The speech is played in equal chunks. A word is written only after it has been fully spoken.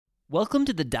Welcome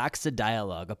to the Doxa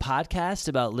Dialogue, a podcast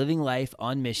about living life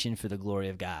on mission for the glory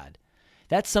of God.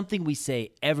 That's something we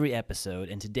say every episode,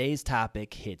 and today's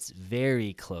topic hits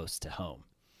very close to home.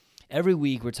 Every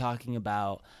week, we're talking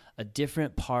about a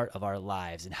different part of our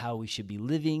lives and how we should be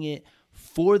living it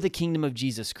for the kingdom of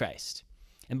Jesus Christ.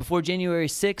 And before January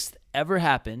 6th ever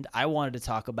happened, I wanted to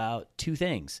talk about two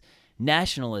things: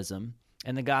 nationalism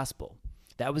and the gospel.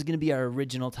 That was going to be our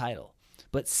original title.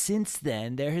 But since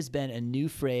then, there has been a new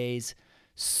phrase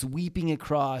sweeping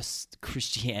across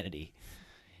Christianity: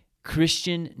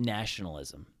 Christian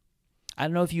nationalism. I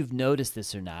don't know if you've noticed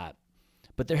this or not,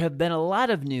 but there have been a lot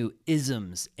of new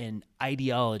isms and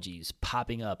ideologies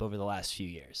popping up over the last few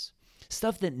years.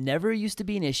 Stuff that never used to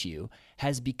be an issue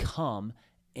has become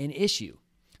an issue.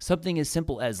 Something as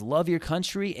simple as love your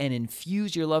country and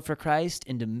infuse your love for Christ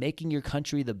into making your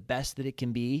country the best that it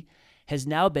can be has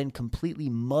now been completely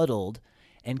muddled,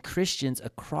 and Christians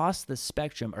across the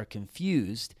spectrum are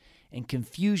confused, and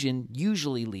confusion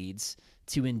usually leads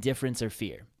to indifference or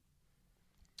fear.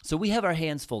 So we have our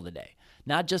hands full today,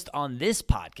 not just on this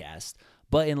podcast,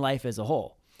 but in life as a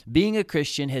whole. Being a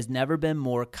Christian has never been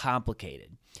more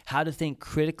complicated. How to think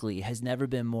critically has never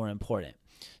been more important.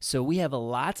 So we have a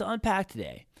lot to unpack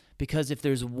today, because if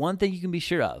there's one thing you can be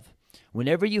sure of,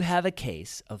 whenever you have a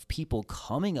case of people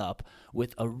coming up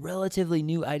with a relatively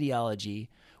new ideology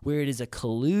where it is a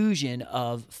collusion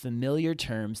of familiar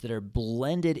terms that are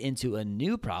blended into a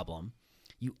new problem,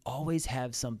 you always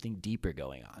have something deeper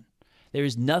going on. There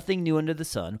is nothing new under the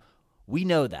sun. We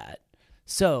know that.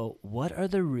 So what are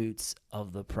the roots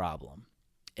of the problem?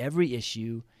 Every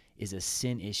issue is a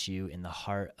sin issue in the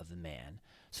heart of the man.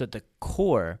 So at the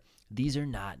core, these are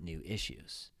not new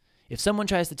issues. If someone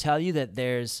tries to tell you that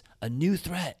there's a new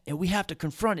threat and we have to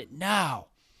confront it now,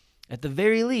 at the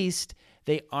very least,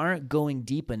 they aren't going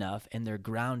deep enough, and their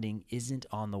grounding isn't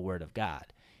on the Word of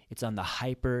God. It's on the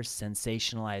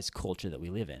hyper-sensationalized culture that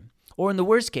we live in. Or in the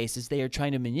worst cases, they are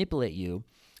trying to manipulate you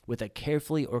with a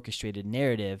carefully orchestrated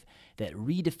narrative that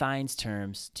redefines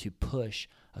terms to push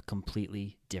a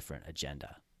completely different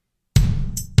agenda.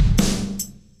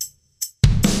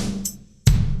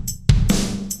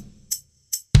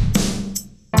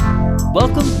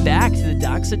 Welcome back to the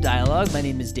Doxa Dialogue. My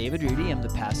name is David Rudy. I'm the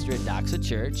pastor at Doxa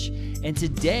Church. And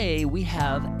today we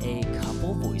have a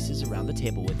couple voices around the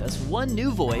table with us. One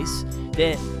new voice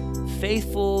that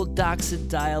faithful Doxa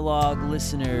Dialogue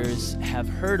listeners have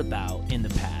heard about in the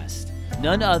past.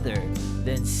 None other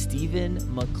than Stephen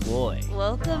McCloy.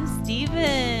 Welcome,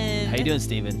 Stephen. How you doing,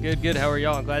 Stephen? Good. How are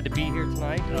y'all? I'm glad to be here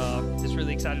tonight. Just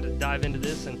really excited to dive into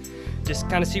this and just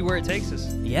kind of see where it takes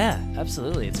us. Yeah,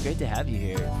 absolutely. It's great to have you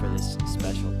here for this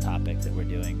special topic that we're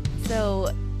doing. So,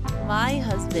 my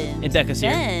husband, And Bekah's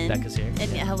Ben, here. Bekah's here.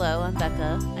 And hello, I'm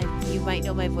Bekah. You might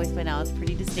know my voice by now. It's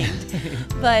pretty distinct.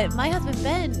 But my husband,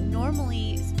 Ben,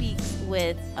 normally speaks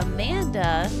with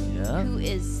Amanda, who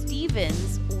is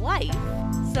Stephen's wife.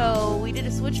 So we did a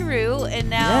switcheroo, and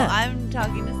now I'm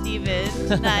talking to Stephen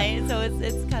tonight. So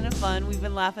it's kind of fun. We've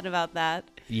been laughing about that.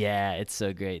 Yeah, it's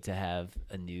so great to have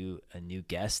a new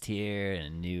guest here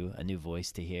and a new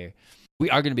voice to hear. We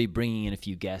are going to be bringing in a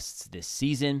few guests this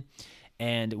season,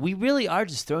 and we really are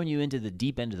just throwing you into the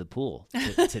deep end of the pool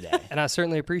today. And I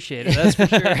certainly appreciate it. That's for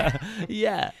sure.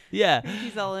 Yeah.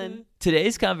 He's all in.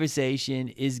 Today's conversation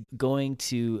is going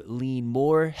to lean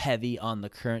more heavy on the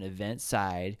current event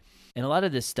side. And a lot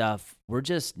of this stuff, we're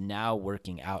just now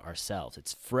working out ourselves.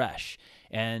 It's fresh.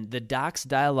 And the Docs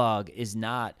Dialogue is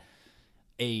not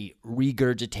a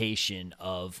regurgitation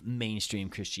of mainstream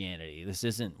Christianity. This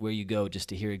isn't where you go just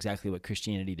to hear exactly what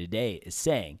Christianity Today is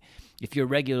saying. If you're a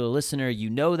regular listener, you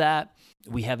know that.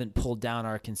 We haven't pulled down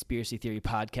our conspiracy theory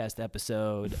podcast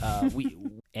episode. We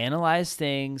analyze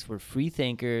things. We're free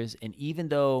thinkers. And even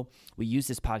though we use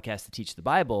this podcast to teach the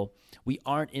Bible, we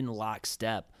aren't in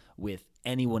lockstep with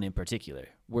anyone in particular.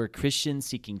 We're Christians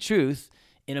seeking truth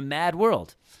in a mad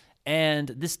world. And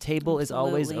this table is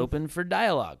always open for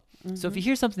dialogue. Mm-hmm. So if you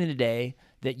hear something today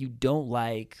that you don't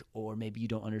like, or maybe you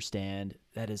don't understand,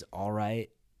 that is all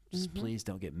right. Just please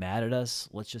don't get mad at us.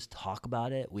 Let's just talk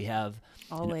about it. We have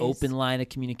an open line of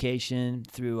communication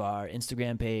through our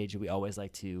Instagram page. We always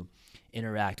like to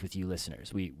interact with you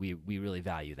listeners. We really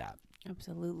value that.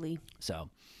 Absolutely. So,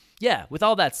 yeah, with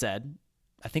all that said,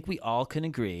 I think we all can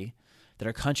agree that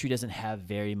our country doesn't have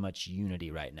very much unity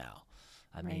right now.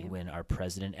 I mean, when our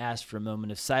president asked for a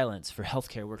moment of silence for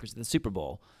healthcare workers at the Super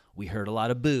Bowl, we heard a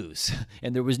lot of boos,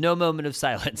 and there was no moment of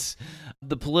silence.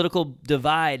 The political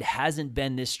divide hasn't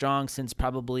been this strong since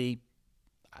probably,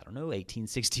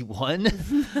 1861.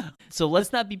 So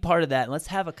let's not be part of that, and let's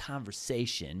have a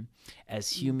conversation as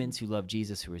humans who love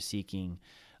Jesus, who are seeking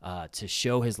to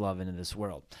show his love into this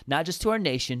world, not just to our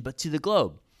nation, but to the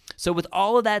globe. So with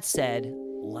all of that said,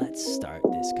 let's start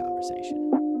this conversation.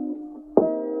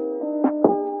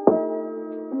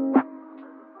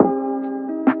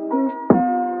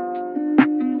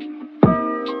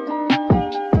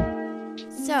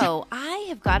 So I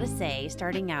have got to say,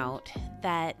 starting out,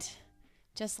 that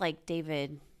just like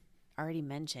David already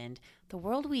mentioned, the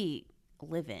world we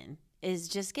live in is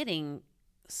just getting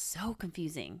so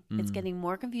confusing. It's getting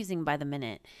more confusing by the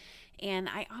minute. And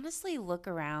I honestly look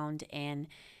around and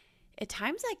at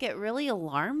times I get really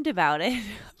alarmed about it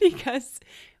because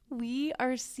we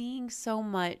are seeing so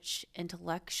much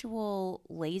intellectual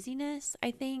laziness,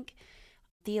 I think,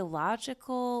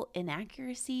 theological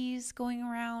inaccuracies going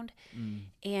around,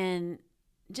 and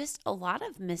just a lot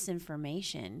of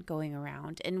misinformation going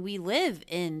around. And we live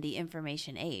in the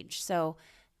information age. So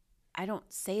I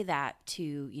don't say that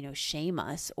to, shame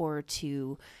us or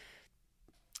to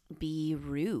be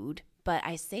rude, but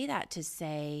I say that to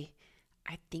say,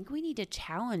 I think we need to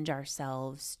challenge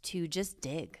ourselves to just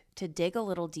dig a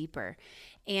little deeper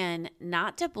and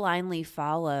not to blindly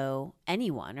follow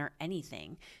anyone or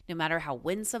anything, no matter how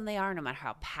winsome they are, no matter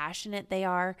how passionate they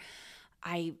are.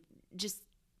 I just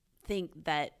think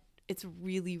that it's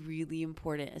really, really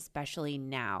important, especially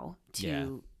now,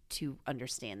 to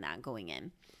understand that going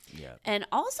in. Yeah. And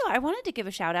also, I wanted to give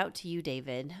a shout out to you,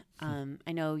 David.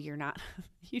 I know you're not,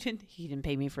 he didn't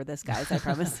pay me for this, guys, I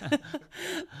promise.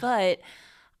 But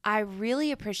I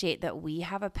really appreciate that we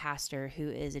have a pastor who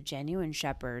is a genuine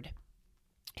shepherd,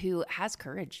 who has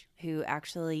courage, who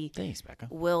actually Thanks, Bekah.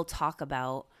 will talk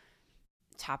about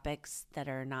topics that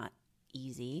are not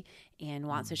easy and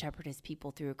wants to shepherd his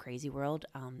people through a crazy world,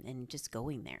 and just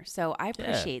going there. So I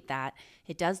appreciate that.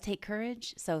 It does take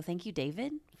courage. So thank you,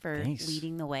 David, for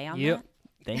leading the way on that.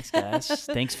 Thanks, guys.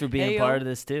 Thanks for being part of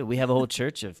this too. We have a whole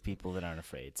church of people that aren't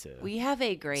afraid to. We have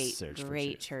a great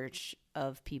church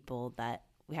of people that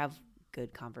we have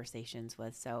good conversations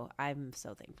with. So I'm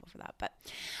so thankful for that. But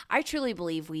I truly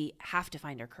believe we have to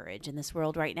find our courage in this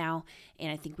world right now.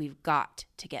 And I think we've got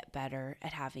to get better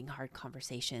at having hard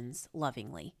conversations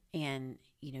lovingly and,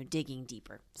 digging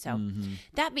deeper. So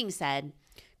that being said,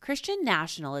 Christian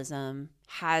nationalism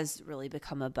has really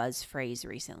become a buzz phrase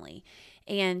recently.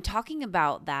 And talking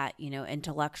about that,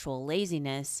 intellectual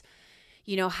laziness,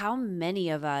 how many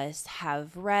of us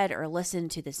have read or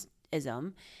listened to this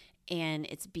ism, and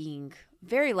it's being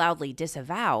very loudly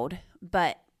disavowed,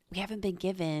 but we haven't been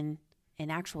given an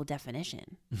actual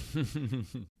definition.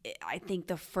 I think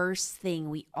the first thing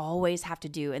we always have to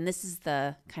do, and this is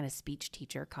the kind of speech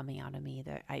teacher coming out of me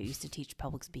that I used to teach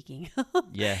public speaking.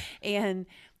 Yeah. And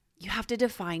you have to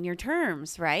define your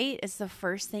terms, right? It's the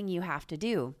first thing you have to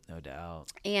do. No doubt.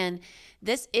 And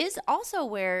this is also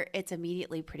where it's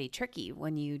immediately pretty tricky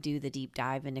when you do the deep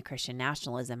dive into Christian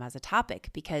nationalism as a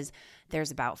topic, because there's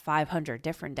about 500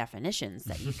 different definitions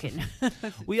that you can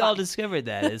We all discovered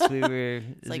that as we were,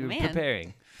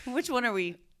 preparing. Which one are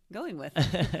we going with?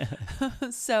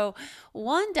 So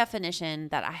one definition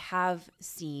that I have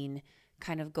seen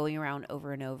kind of going around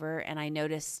over and over, and I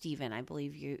noticed, Stephen, I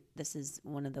believe this is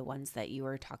one of the ones that you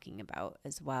were talking about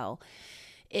as well,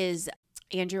 is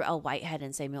Andrew L. Whitehead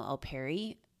and Samuel L.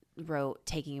 Perry wrote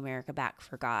Taking America Back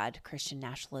for God, Christian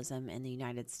Nationalism in the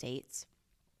United States.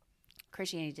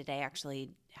 Christianity Today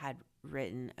actually had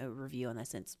written a review on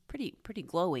this, and it's pretty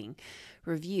glowing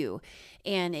review.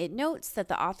 And it notes that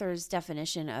the author's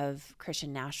definition of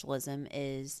Christian nationalism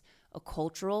is a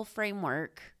cultural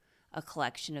framework, a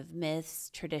collection of myths,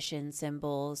 traditions,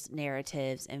 symbols,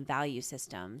 narratives, and value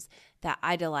systems that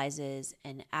idolizes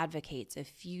and advocates a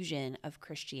fusion of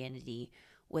Christianity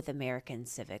with American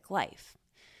civic life.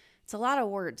 It's a lot of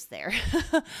words there.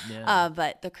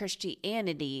 But the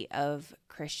Christianity of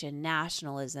Christian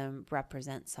nationalism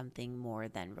represents something more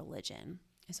than religion,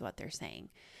 is what they're saying.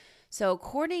 So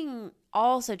according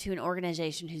also to an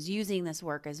organization who's using this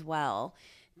work as well,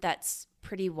 that's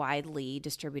pretty widely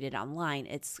distributed online,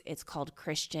 it's called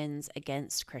Christians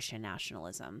Against Christian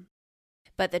Nationalism.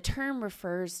 But the term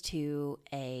refers to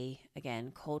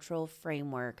again, cultural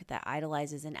framework that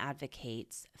idolizes and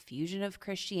advocates a fusion of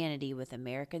Christianity with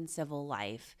American civil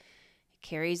life. It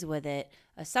carries with it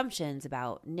assumptions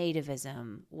about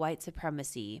nativism, white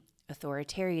supremacy,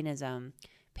 authoritarianism,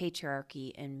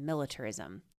 patriarchy, and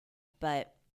militarism.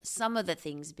 But some of the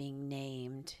things being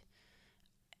named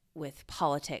with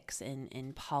politics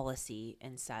and policy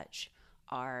and such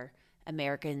are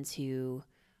Americans who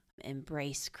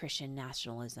embrace Christian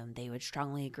nationalism. They would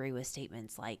strongly agree with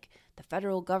statements like the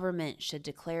federal government should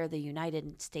declare the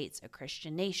United States a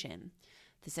Christian nation.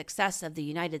 The success of the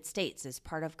United States is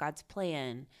part of God's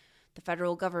plan. the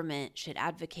federal government should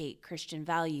advocate Christian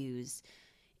values.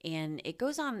 And it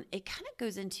goes on, it kind of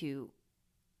goes into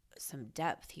some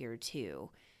depth here too.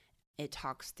 It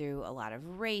talks through a lot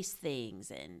of race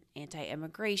things and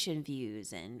anti-immigration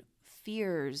views and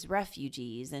fears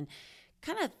refugees, and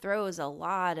kind of throws a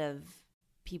lot of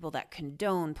people that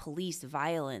condone police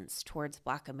violence towards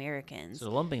Black Americans.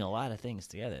 So lumping a lot of things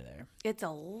together there. It's a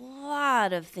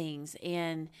lot of things.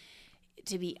 And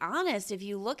to be honest, if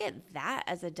you look at that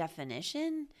as a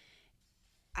definition,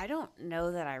 I don't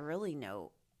know that I really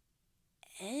know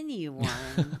anyone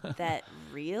that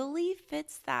really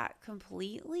fits that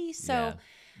completely. So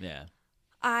yeah.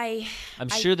 I'm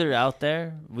sure they're out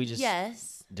there. We just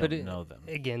don't know them.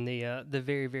 Again, the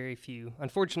very, very few.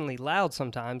 Unfortunately loud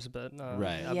sometimes, but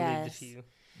right. I believe the few.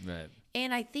 Right.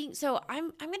 And I think so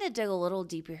I'm going to dig a little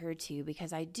deeper here too,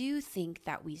 because I do think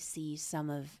that we see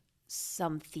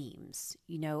some themes,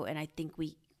 and I think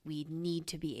we need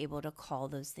to be able to call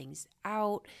those things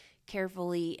out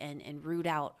carefully and root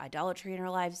out idolatry in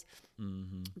our lives.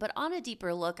 Mm-hmm. But on a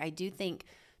deeper look, I do think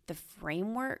the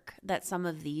framework that some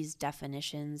of these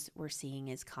definitions we're seeing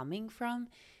is coming from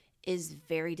is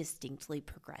very distinctly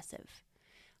progressive.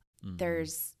 Mm-hmm.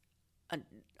 There's a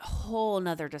whole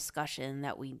nother discussion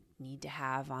that we need to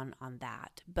have on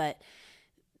that. But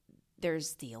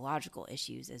there's theological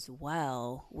issues as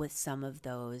well with some of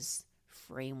those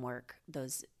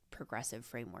progressive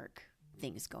framework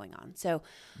things going on. So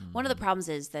one of the problems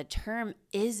is the term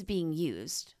is being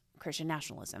used, Christian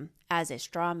nationalism, as a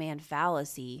straw man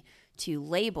fallacy to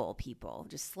label people,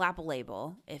 just slap a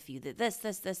label. If you did this,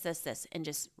 and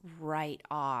just write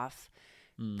off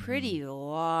pretty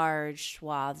large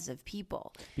swaths of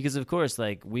people. Because of course,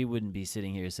 like, we wouldn't be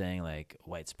sitting here saying like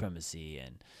white supremacy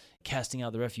and casting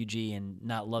out the refugee and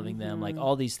not loving them, like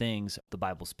all these things the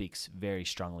Bible speaks very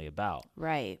strongly about.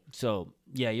 Right. So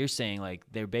yeah, you're saying like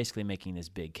they're basically making this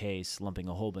big case, lumping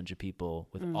a whole bunch of people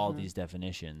with all these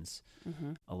definitions.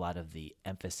 A lot of the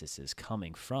emphasis is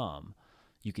coming from,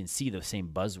 you can see the same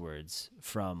buzzwords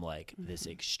from like this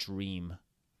extreme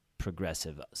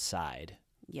progressive side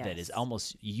that is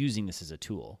almost using this as a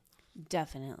tool.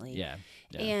 Definitely. Yeah.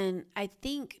 And I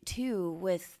think too,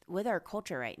 with our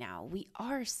culture right now, we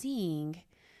are seeing,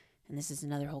 and this is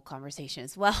another whole conversation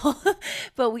as well,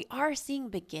 but we are seeing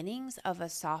beginnings of a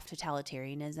soft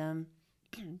totalitarianism.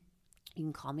 You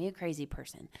can call me a crazy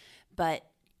person, but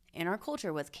in our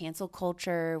culture, with cancel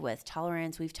culture, with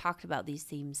tolerance, we've talked about these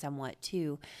themes somewhat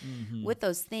too. With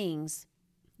those things,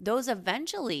 those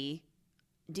eventually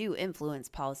do influence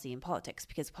policy and politics,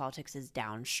 because politics is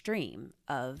downstream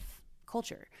of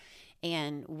culture.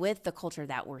 And with the culture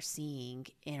that we're seeing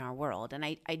in our world, and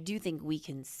I do think we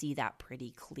can see that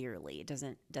pretty clearly. It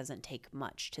doesn't take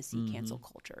much to see cancel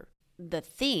culture. The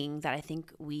thing that I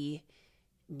think we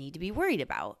need to be worried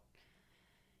about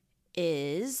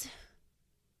is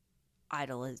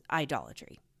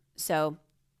idolatry. So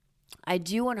I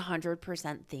do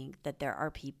 100% think that there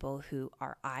are people who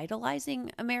are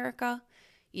idolizing America,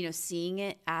 seeing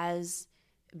it as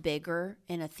bigger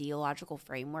in a theological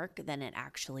framework than it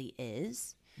actually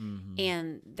is.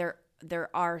 And there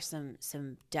are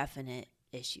some definite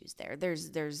issues there.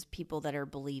 There's people that are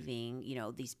believing,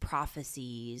 these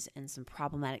prophecies and some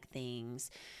problematic things,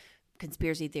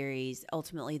 conspiracy theories.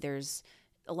 Ultimately, there's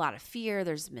a lot of fear,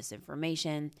 there's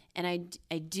misinformation. And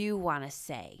I do want to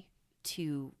say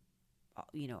to,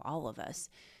 all of us,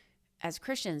 as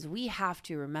Christians, we have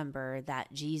to remember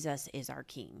that Jesus is our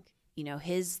king.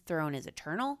 His throne is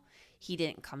eternal. He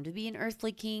didn't come to be an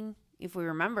earthly king. If we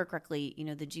remember correctly,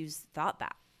 the Jews thought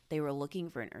that. They were looking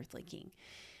for an earthly king.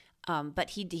 But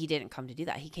he didn't come to do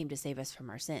that. He came to save us from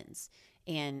our sins.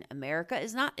 And America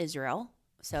is not Israel.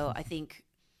 So I think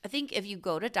if you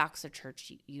go to Doxa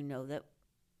Church, you know that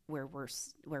where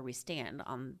we stand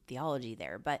on theology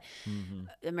there. But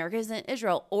America isn't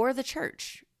Israel or the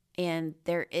church. And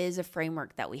there is a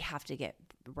framework that we have to get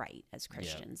right as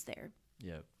Christians there.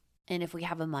 Yep. And if we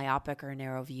have a myopic or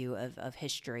narrow view of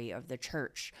history of the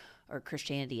church or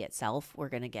Christianity itself, we're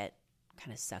going to get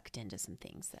kind of sucked into some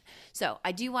things. So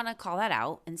I do want to call that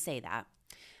out and say that.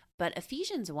 But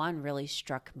Ephesians 1 really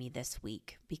struck me this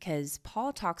week, because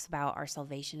Paul talks about our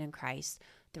salvation in Christ,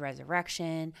 the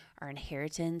resurrection, our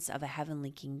inheritance of a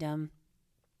heavenly kingdom,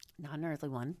 not an earthly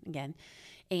one, again.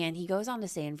 And he goes on to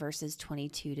say in verses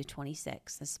 22 to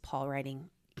 26, this is Paul writing,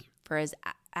 "For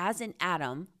as in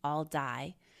Adam all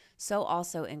die, so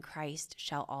also in Christ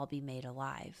shall all be made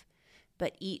alive,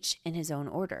 but each in his own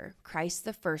order. Christ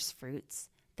the first fruits,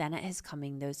 then at his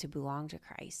coming those who belong to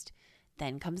Christ.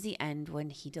 Then comes the end, when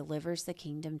he delivers the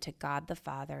kingdom to God the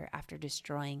Father after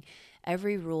destroying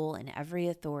every rule and every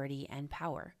authority and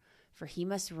power. for he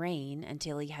must reign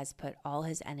until he has put all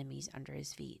his enemies under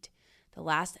his feet. The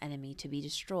last enemy to be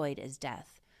destroyed is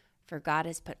death, for God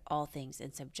has put all things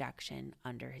in subjection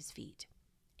under his feet.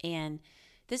 And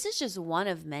this is just one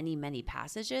of many, many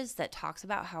passages that talks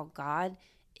about how God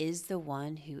is the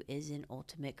one who is in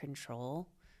ultimate control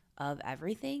of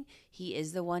everything. He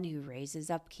is the one who raises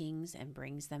up kings and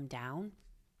brings them down.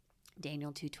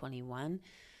 Daniel 2:21.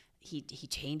 He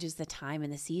changes the time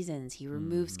and the seasons. He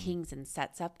removes kings and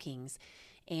sets up kings.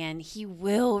 And he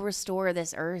will restore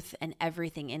this earth and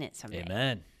everything in it someday.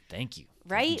 Amen. Thank you.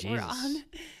 Right? Thank you, We're on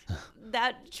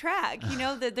that track,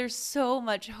 that there's so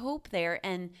much hope there.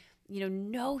 And,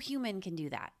 no human can do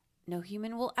that. No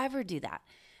human will ever do that.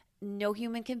 No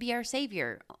human can be our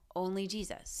savior, only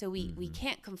Jesus. So we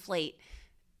can't conflate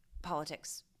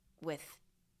politics with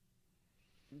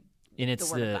and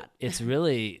it's the word of God. It's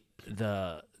really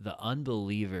the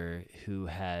unbeliever who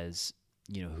has,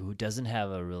 who doesn't have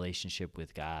a relationship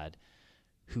with God,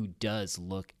 who does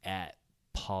look at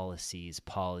policies,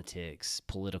 politics,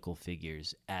 political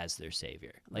figures as their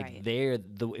savior. Like right.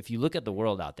 if you look at the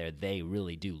world out there, they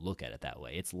really do look at it that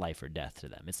way. It's life or death to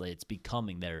them. It's like it's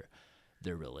becoming their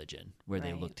religion, where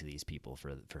they look to these people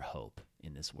for hope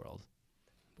in this world.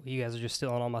 Well, you guys are just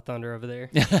stealing all my thunder over there.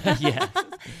 Yeah.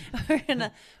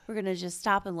 we're gonna just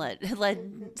stop and let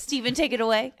Stephen take it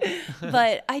away.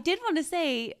 But I did want to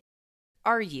say,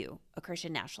 are you a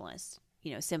Christian nationalist?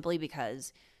 Simply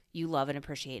because you love and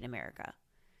appreciate America.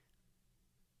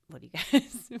 What do you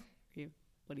guys?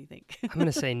 What do you think? I'm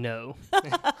gonna say no.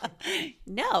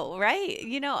 No, right?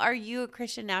 Are you a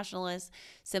Christian nationalist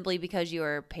simply because you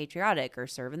are patriotic or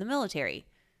serve in the military?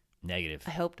 Negative.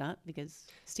 I hope not, because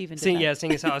Stephen did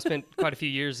seeing as how I spent quite a few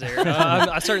years there.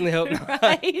 I certainly hope not.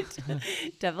 Right?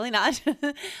 Definitely not.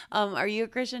 Are you a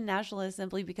Christian nationalist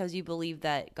simply because you believe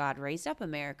that God raised up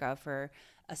America for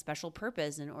a special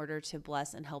purpose in order to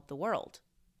bless and help the world?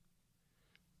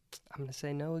 I'm going to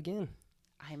say no again.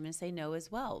 I'm going to say no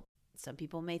as well. Some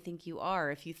people may think you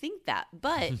are if you think that,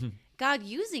 but God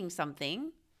using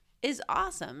something is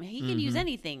awesome. He can use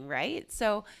anything, right?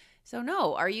 So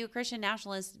no. Are you a Christian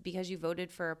nationalist because you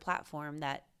voted for a platform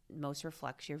that most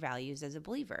reflects your values as a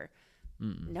believer?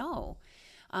 No.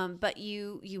 But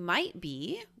you might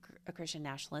be a Christian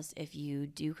nationalist if you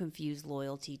do confuse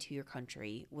loyalty to your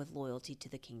country with loyalty to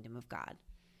the kingdom of God.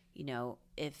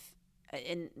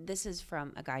 And this is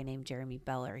from a guy named Jeremy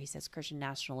Beller. He says Christian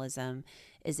nationalism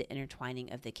is the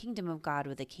intertwining of the kingdom of God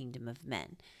with the kingdom of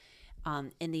men.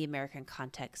 In the American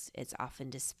context, it's often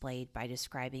displayed by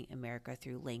describing America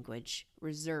through language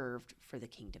reserved for the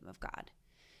kingdom of God.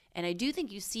 And I do think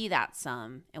you see that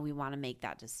some, and we want to make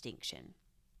that distinction.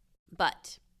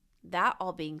 But that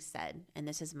all being said, and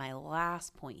this is my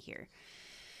last point here,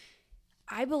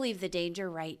 I believe the danger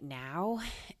right now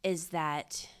is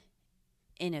that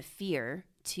in a fear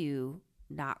to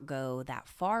not go that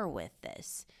far with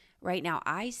this, right now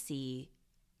I see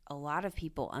a lot of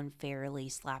people unfairly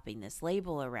slapping this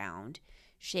label around,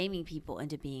 shaming people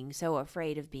into being so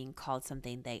afraid of being called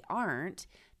something they aren't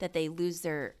that they lose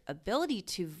their ability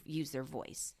to use their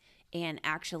voice and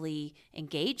actually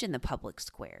engage in the public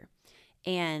square.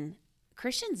 And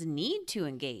Christians need to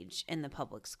engage in the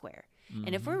public square.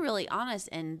 And if we're really honest,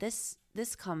 and this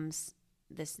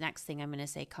next thing I'm going to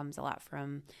say comes a lot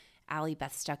from Allie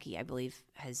Beth Stuckey, I believe,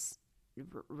 has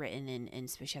written and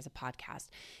she has a podcast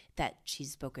that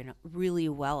she's spoken really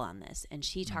well on this. And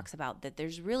she talks about that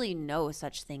there's really no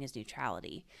such thing as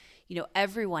neutrality.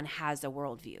 Everyone has a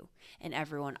worldview and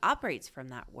everyone operates from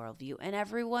that worldview and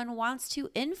everyone wants to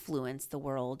influence the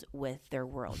world with their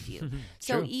worldview.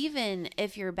 So even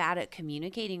if you're bad at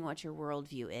communicating what your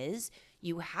worldview is,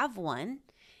 you have one.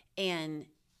 And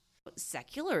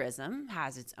secularism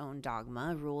has its own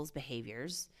dogma, rules,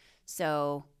 behaviors.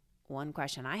 So one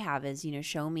question I have is,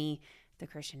 show me the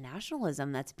Christian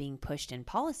nationalism that's being pushed in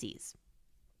policies.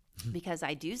 Because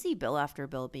I do see bill after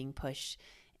bill being pushed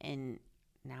and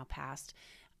now passed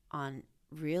on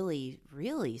really,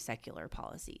 really secular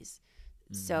policies.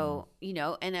 So,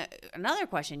 and another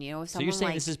question, so you're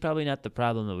saying this is probably not the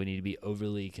problem that we need to be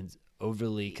overly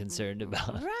concerned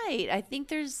about. Right. I think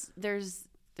there's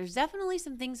definitely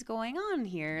some things going on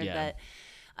here that,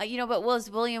 but was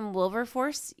William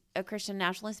Wilberforce a Christian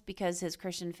nationalist because his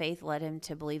Christian faith led him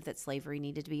to believe that slavery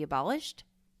needed to be abolished?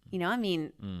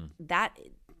 That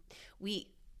we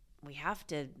have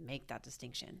to make that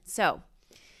distinction. So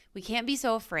we can't be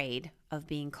so afraid of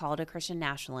being called a Christian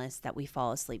nationalist that we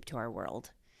fall asleep to our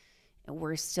world. And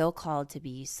we're still called to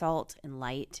be salt and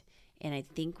light. And I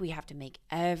think we have to make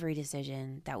every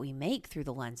decision that we make through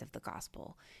the lens of the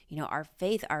gospel. Our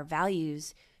faith, our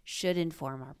values should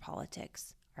inform our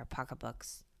politics, our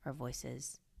pocketbooks, our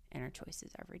voices and our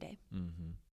choices every day.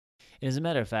 Mm-hmm. And as a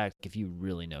matter of fact, if you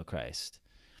really know Christ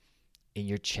and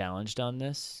you're challenged on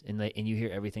this and you hear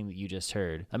everything that you just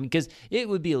heard, I mean, because it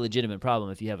would be a legitimate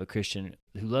problem if you have a Christian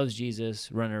who loves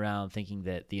Jesus running around thinking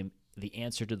that the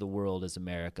answer to the world is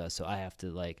America, so I have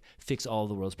to like fix all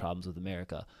the world's problems with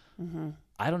America. Mm-hmm.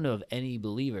 I don't know of any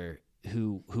believer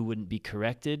who wouldn't be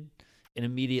corrected and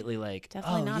immediately like,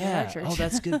 Definitely oh not yeah, at our church. oh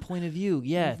that's a good point of view.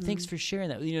 Yeah, Mm-hmm. thanks for sharing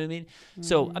that. You know what I mean? Mm-hmm.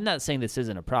 So I'm not saying this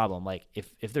isn't a problem. Like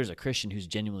if there's a Christian who's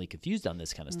genuinely confused on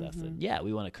this kind of stuff, then Mm-hmm. yeah,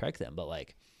 we want to correct them. But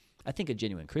like, I think a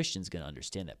genuine Christian's going to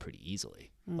understand that pretty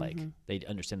easily. Mm-hmm. Like they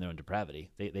understand their own depravity.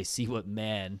 They see what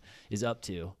man is up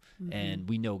to, Mm-hmm. and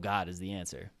we know God is the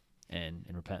answer, and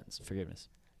repentance, forgiveness.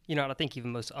 You know, and I think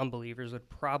even most unbelievers would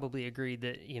probably agree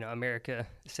that, you know, America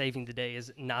saving the day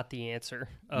is not the answer.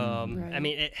 Right. I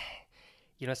mean,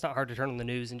 you know, it's not hard to turn on the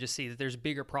news and just see that there's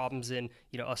bigger problems than,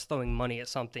 you know, us throwing money at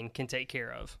something can take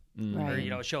care of. Right. Or, you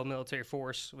know, a show of military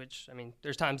force, which, I mean,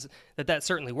 there's times that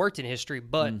certainly worked in history,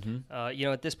 but, you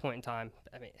know, at this point in time,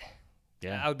 I mean,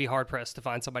 Yeah. I would be hard-pressed to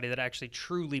find somebody that actually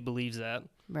truly believes that.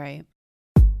 Right.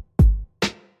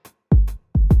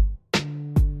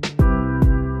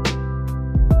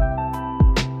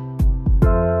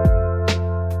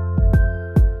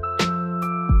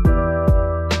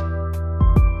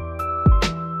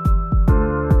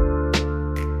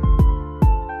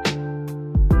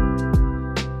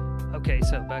 Okay,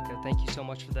 so Bekah, thank you so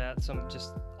much for that. Some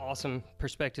just awesome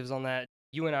perspectives on that.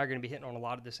 You and I are going to be hitting on a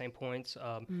lot of the same points.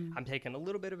 I'm taking a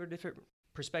little bit of a different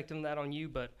perspective on that on you,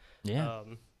 but Yeah.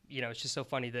 you know, it's just so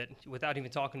funny that without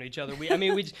even talking to each other,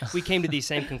 we came to these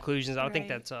same conclusions. I think Right.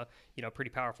 that's a you know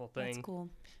pretty powerful thing. That's cool.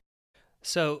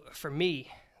 So for me,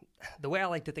 the way I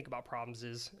like to think about problems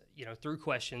is, you know, through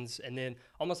questions and then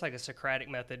almost like a Socratic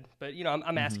method. But, you know,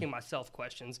 I'm asking myself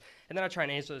questions and then I try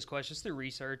and answer those questions through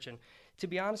research. And to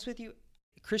be honest with you,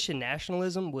 Christian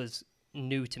nationalism was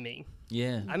new to me.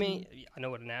 Yeah. I mean, I know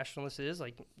what a nationalist is.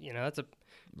 Like, you know, I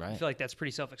Right. feel like that's a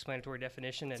pretty self-explanatory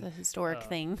definition. It's And a historic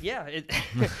thing. yeah,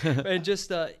 and just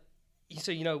so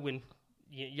you know, when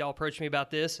y'all approached me about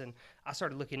this and I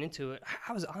started looking into it,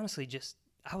 I was honestly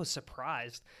I was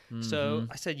surprised. So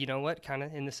I said, you know what, kind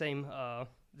of in the same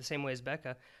way as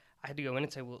Bekah, I had to go in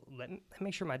and say, well, let me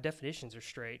make sure my definitions are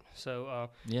straight. So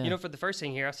Yeah. you know, for the first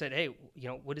thing here, I said, hey, you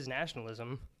know, what is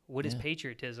nationalism? What is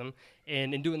patriotism?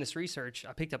 And in doing this research,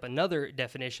 I picked up another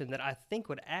definition that I think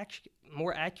would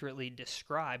more accurately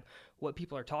describe what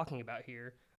people are talking about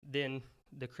here than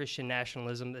the Christian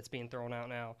nationalism that's being thrown out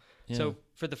now. Yeah. So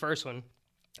for the first one,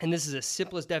 and this is the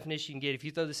simplest definition you can get. If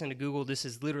you throw this into Google, this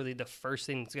is literally the first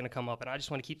thing that's going to come up. And I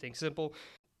just want to keep things simple.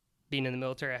 Being in the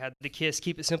military, I had the KISS,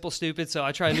 keep it simple, stupid. So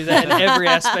I try and do that in every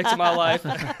aspect of my life.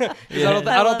 'Cause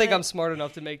I don't think I'm smart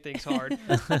enough to make things hard.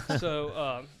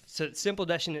 So simple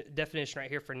definition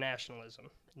right here for nationalism.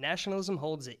 Nationalism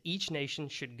holds that each nation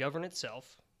should govern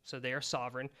itself, so they are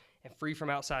sovereign and free from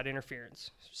outside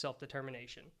interference,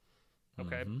 self-determination.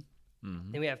 Okay?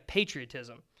 Then we have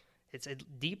patriotism. It's a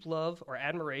deep love or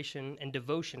admiration and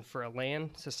devotion for a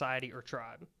land, society, or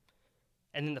tribe.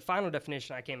 And then the final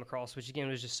definition I came across, which again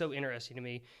was just so interesting to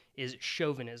me, is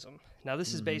chauvinism. Now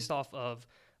this is based off of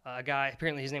a guy,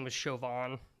 apparently his name was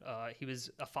Chauvin. He was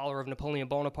a follower of Napoleon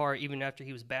Bonaparte, even after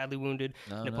he was badly wounded.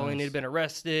 Oh, Napoleon nice. had been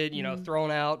arrested, you know,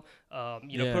 thrown out,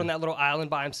 you know, Yeah. put on that little island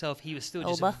by himself. He was still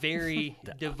just Oba. very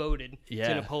devoted Yeah.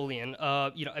 to Napoleon.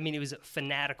 You know, I mean, he was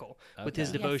fanatical with his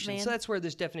Okay. Yes, devotion. man. So that's where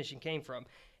this definition came from.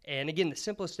 And again, the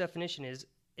simplest definition is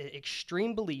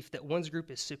extreme belief that one's group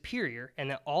is superior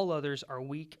and that all others are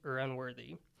weak or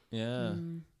unworthy. Yeah.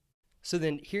 So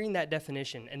then hearing that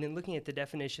definition and then looking at the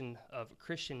definition of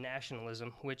Christian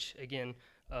nationalism, which again,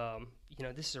 you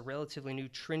know, this is a relatively new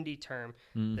trendy term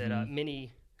that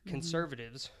many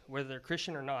conservatives, whether they're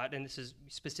Christian or not, and this is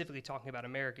specifically talking about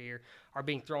America here, are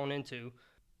being thrown into.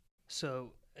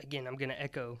 So again, I'm going to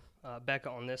echo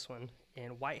Bekah on this one.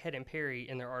 And Whitehead and Perry,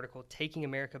 in their article, Taking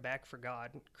America Back for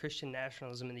God, Christian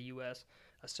Nationalism in the U.S.,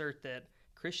 assert that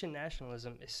Christian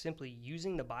nationalism is simply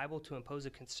using the Bible to impose a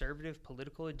conservative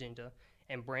political agenda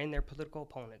and brand their political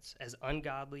opponents as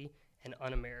ungodly and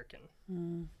un-American.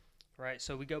 Right?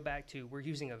 So we go back to, we're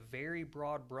using a very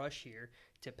broad brush here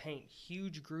to paint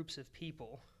huge groups of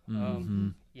people.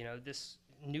 You know, this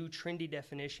new trendy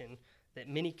definition that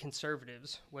many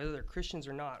conservatives, whether they're Christians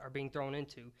or not, are being thrown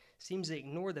into, seems to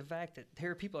ignore the fact that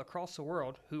there are people across the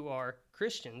world who are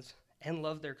Christians and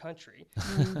love their country.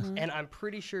 And I'm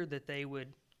pretty sure that they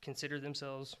would consider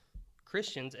themselves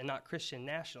Christians and not Christian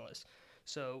nationalists.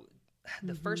 So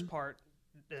the first part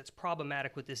that's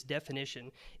problematic with this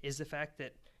definition is the fact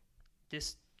that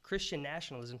this Christian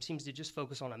nationalism seems to just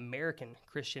focus on American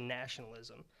Christian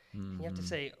nationalism. And you have to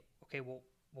say, okay, well,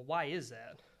 why is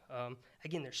that?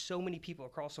 Again, there's so many people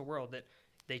across the world that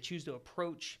they choose to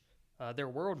approach their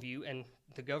worldview, and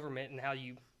the government and how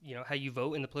you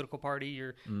vote in the political party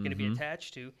you're going to be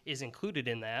attached to is included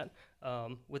in that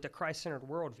with a Christ-centered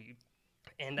worldview.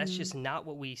 And that's just not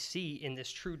what we see in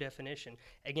this true definition.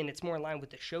 Again, it's more in line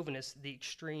with the chauvinist, the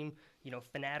extreme,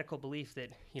 fanatical belief that,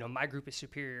 my group is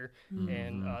superior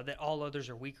and that all others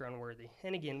are weak or unworthy.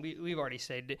 And again, we've already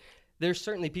said that there's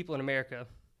certainly people in America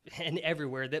and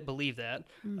everywhere that believe that.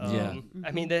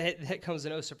 I mean, that comes to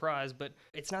no surprise, but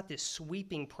it's not this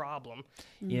sweeping problem.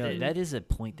 That is a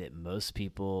point that most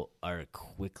people are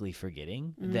quickly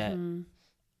forgetting, that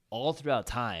all throughout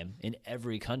time, in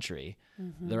every country,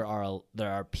 there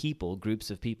are people, groups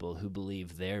of people who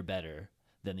believe they're better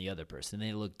than the other person.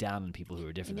 They look down on people who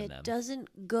are different than them. It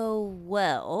doesn't go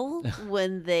well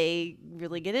when they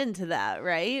really get into that,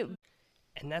 right?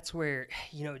 And that's where,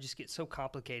 it just gets so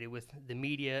complicated with the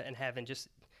media and having just,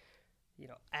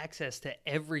 access to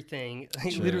everything,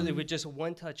 literally with just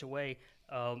one touch away.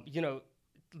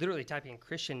 Literally typing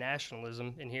Christian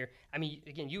nationalism in here. I mean,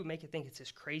 again, you would make it think it's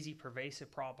this crazy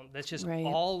pervasive problem that's just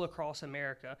all across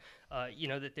America.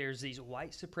 That there's these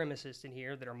white supremacists in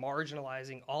here that are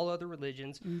marginalizing all other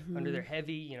religions under their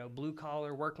heavy, blue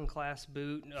collar working class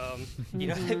boot.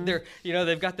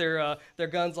 They've got their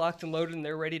guns locked and loaded and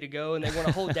they're ready to go, and they want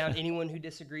to hold down anyone who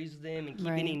disagrees with them and keep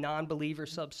any non-believer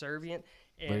subservient.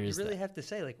 And you really have to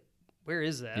say, like, where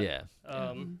is that? Yeah.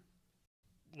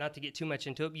 Not to get too much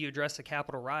into it, but you address the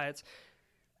Capitol riots.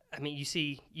 I mean,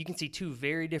 you can see two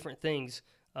very different things.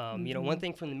 One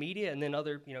thing from the media, and then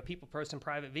other, people posting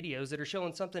private videos that are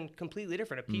showing something completely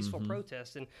different, a peaceful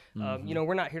protest. And,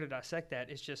 we're not here to dissect that.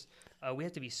 It's just we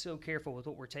have to be so careful with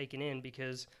what we're taking in,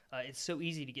 because it's so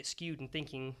easy to get skewed and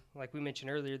thinking, like we mentioned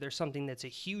earlier, there's something that's a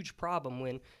huge problem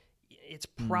when it's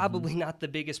probably not the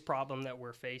biggest problem that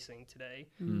we're facing today.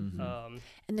 And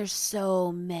there's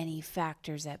so many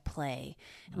factors at play.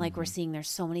 And like we're seeing, there's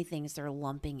so many things they're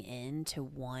lumping into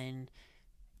one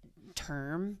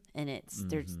term, and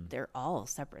they're all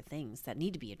separate things that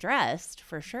need to be addressed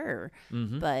for sure.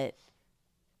 But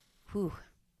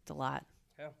it's a lot.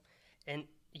 Yeah. And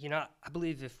I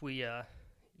believe if we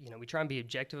we try and be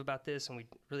objective about this, and we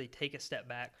really take a step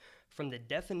back from the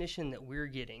definition that we're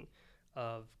getting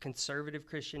of conservative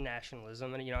Christian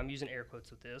nationalism, and I'm using air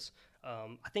quotes with this,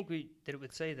 I think that it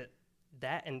would say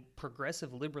that and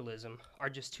progressive liberalism are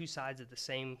just two sides of the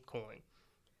same coin.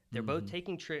 They're both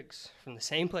taking tricks from the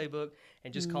same playbook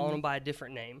and just calling them by a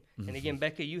different name. And again,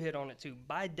 Bekah, you hit on it too.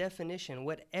 By definition,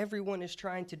 what everyone is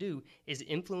trying to do is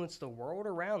influence the world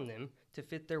around them to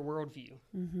fit their worldview.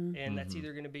 And that's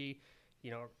either going to be,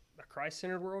 a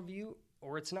Christ-centered worldview,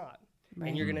 or it's not. Right.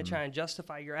 And you're going to try and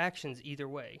justify your actions either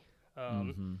way.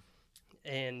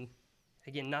 And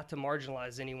again, not to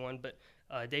marginalize anyone, but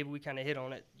David, we kind of hit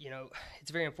on it.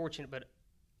 It's very unfortunate, but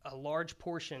a large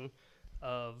portion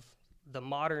of the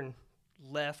modern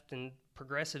left and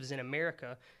progressives in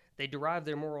America, they derive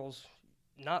their morals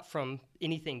not from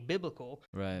anything biblical,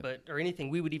 or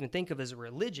anything we would even think of as a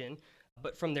religion,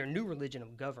 but from their new religion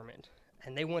of government.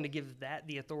 And they want to give that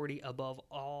the authority above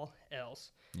all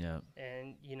else. Yeah.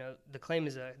 And, the claim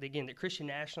is, again, that Christian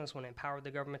nationalists want to empower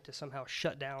the government to somehow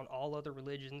shut down all other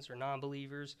religions or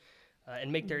non-believers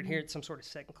and make their adherents some sort of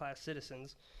second-class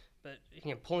citizens. But,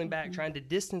 pulling back, trying to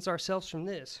distance ourselves from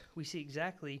this, we see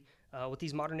exactly what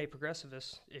these modern-day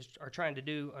progressivists are trying to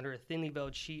do under a thinly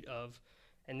veiled sheet of,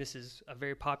 and this is a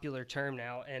very popular term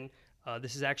now, and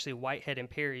this is actually Whitehead and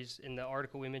Perry's in the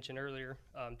article we mentioned earlier,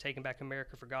 Taking Back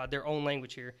America for God. Their own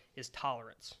language here is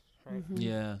tolerance. Right?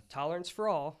 Yeah. Tolerance for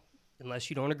all, unless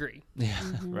you don't agree. Yeah.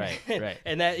 Right.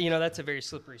 And that, that's a very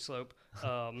slippery slope.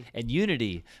 And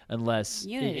unity, unless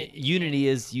unity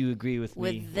is you agree with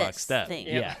me lockstep.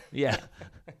 Yeah.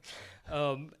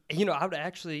 I would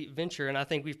actually venture, and I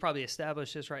think we've probably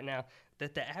established this right now,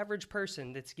 that the average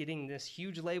person that's getting this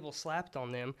huge label slapped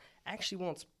on them actually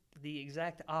wants the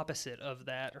exact opposite of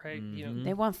that, right?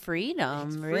 They want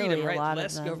freedom, really, right? A lot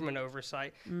Less of government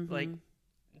oversight. Like,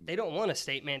 they don't want a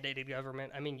state-mandated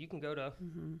government. I mean, you can go to,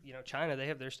 China. They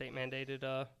have their state-mandated,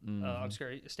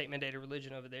 state-mandated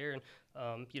religion over there,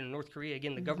 and North Korea.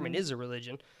 Again, the government is a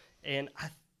religion, and I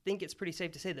think it's pretty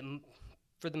safe to say that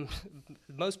for the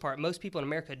most part, most people in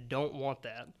America don't want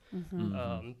that,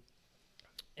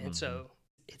 and so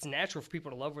it's natural for people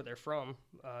to love where they're from.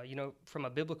 From a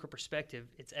biblical perspective,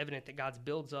 it's evident that God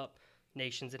builds up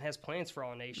nations and has plans for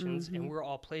all nations, and we're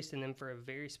all placed in them for a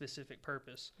very specific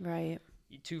purpose. Right.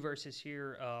 2 verses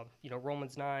here,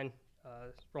 Romans 9,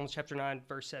 Romans chapter 9,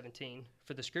 verse 17.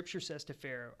 For the scripture says to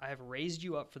Pharaoh, I have raised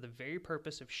you up for the very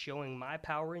purpose of showing my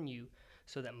power in you,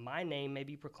 so that my name may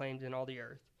be proclaimed in all the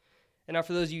earth. And now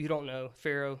for those of you who don't know,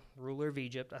 Pharaoh, ruler of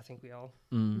Egypt, I think we all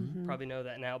probably know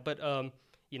that now, but,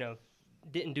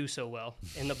 didn't do so well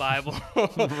in the Bible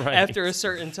after a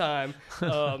certain time.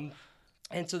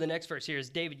 And so the next verse here is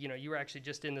David, you were actually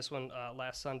just in this one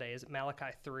last Sunday, is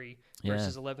Malachi 3,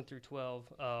 verses 11 through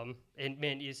 12. And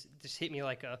man, it just hit me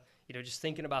like just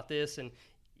thinking about this and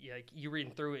you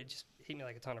reading through it, just hit me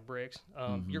like a ton of bricks.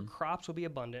 Your crops will be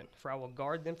abundant, for I will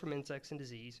guard them from insects and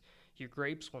disease. Your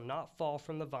grapes will not fall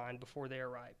from the vine before they are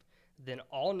ripe. Then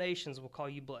all nations will call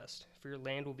you blessed, for your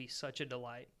land will be such a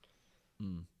delight.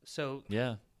 So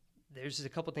there's a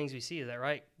couple things we see of that,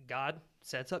 right? God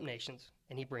sets up nations,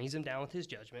 and he brings them down with his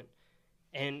judgment.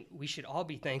 And we should all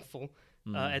be thankful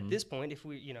at this point if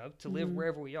we, to live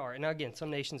wherever we are. And now, again, some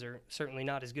nations are certainly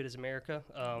not as good as America.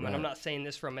 And I'm not saying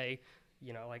this from a,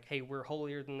 like, hey, we're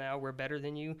holier than thou, we're better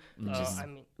than you. We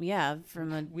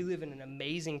live in an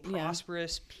amazing,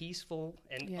 prosperous, peaceful,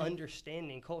 and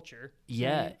understanding culture.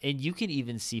 Yeah, and you can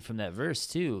even see from that verse,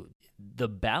 too, the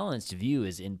balanced view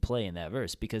is in play in that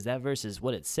verse, because that verse is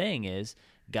what it's saying is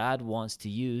God wants to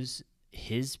use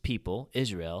his people,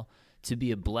 Israel, to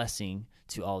be a blessing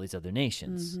to all these other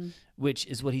nations, which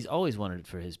is what he's always wanted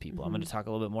for his people. I'm going to talk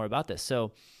a little bit more about this.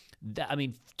 So,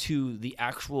 to the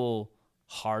actual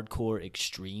hardcore,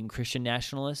 extreme Christian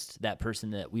nationalist, that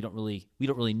person that we don't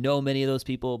really know many of those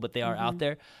people, but they are out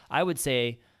there, I would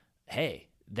say, hey,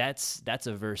 that's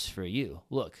a verse for you.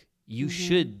 Look, you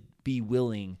should be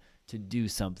willing to do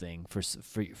something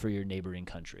for your neighboring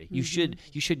country. You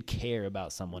should care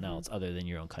about someone else other than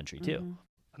your own country too.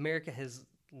 America has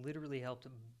literally helped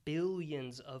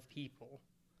billions of people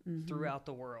throughout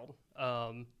the world.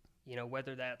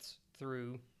 Whether that's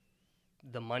through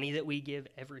the money that we give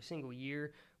every single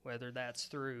year, whether that's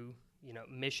through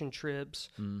mission trips,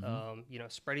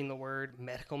 spreading the word,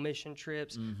 medical mission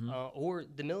trips, or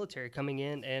the military coming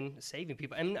in and saving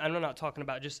people. And I'm not talking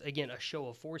about just, again, a show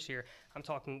of force here. I'm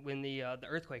talking when the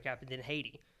earthquake happened in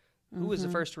Haiti. Who was the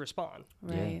first to respond?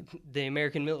 Right. The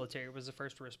American military was the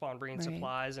first to respond, bringing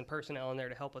supplies and personnel in there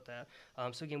to help with that.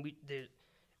 So again,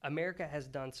 America has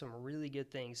done some really good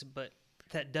things, but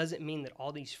that doesn't mean that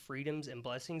all these freedoms and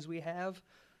blessings we have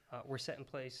were set in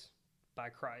place by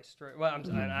Christ, right? Well,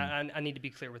 I need to be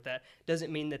clear with that.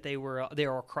 Doesn't mean that they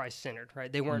are Christ-centered,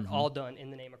 right? They weren't all done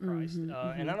in the name of Christ.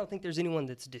 And I don't think there's anyone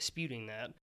that's disputing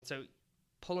that. So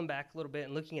pulling back a little bit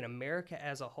and looking at America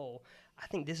as a whole, I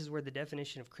think this is where the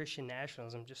definition of Christian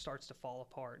nationalism just starts to fall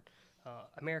apart.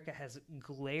 America has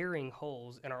glaring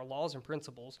holes in our laws and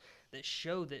principles that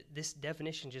show that this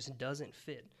definition just doesn't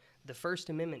fit. The First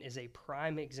Amendment is a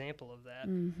prime example of that.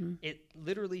 It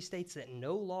literally states that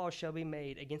no law shall be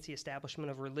made against the establishment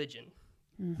of religion.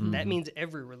 That means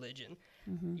every religion.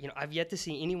 I've yet to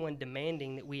see anyone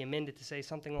demanding that we amend it to say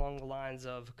something along the lines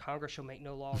of Congress shall make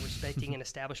no law respecting an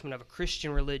establishment of a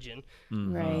Christian religion.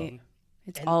 Right.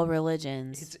 It's all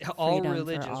religions. It's all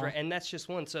religions, right? And that's just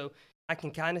one. So I can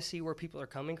kind of see where people are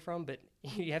coming from, but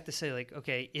you have to say, like,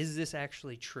 okay, is this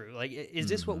actually true? Like, is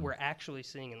this what we're actually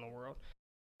seeing in the world?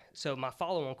 So my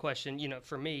follow-on question,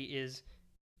 for me is,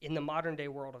 in the modern-day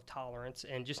world of tolerance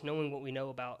and just knowing what we know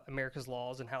about America's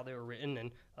laws and how they were written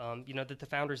and, that the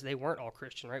founders, they weren't all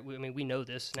Christian, right? We know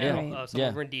this now. Yeah. Some of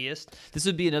them were deist. This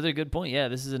would be another good point. Yeah,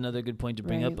 this is another good point to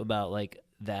bring up about, like,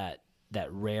 that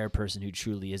rare person who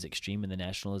truly is extreme in the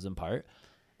nationalism part.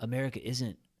 America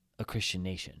isn't a Christian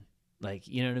nation. Like,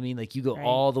 you know what I mean? Like, you go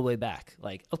all the way back.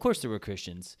 Like, of course there were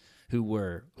Christians who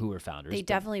were founders. They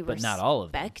definitely but not all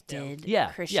of them. respected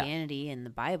Christianity in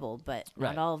the Bible, but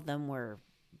not all of them were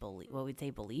what we'd say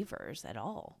believers at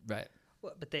all. Right.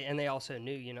 Well, but they also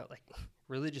knew, like,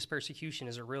 religious persecution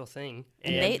is a real thing,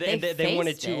 and they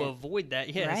wanted to avoid that.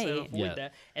 Right.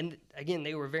 That. And again,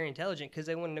 they were very intelligent because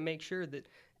they wanted to make sure that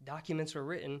documents were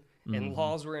written and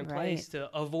laws were in place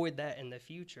to avoid that in the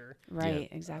future. Right.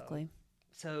 Exactly.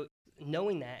 So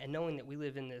knowing that and knowing that we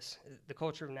live in the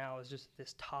culture of now is just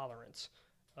this tolerance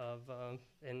of,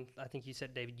 and I think you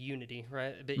said, David, unity,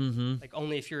 right? But like,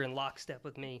 only if you're in lockstep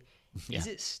with me. Is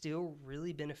it still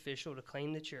really beneficial to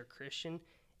claim that you're a Christian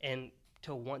and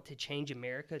to want to change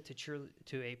America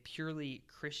to a purely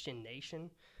Christian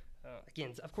nation?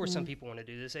 Again, of course, some people want to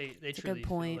do this. They truly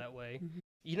feel that way.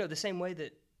 The same way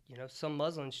that, some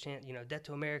Muslims chant, death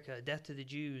to America, death to the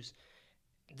Jews.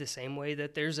 The same way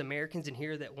that there's Americans in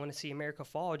here that want to see America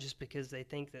fall just because they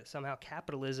think that somehow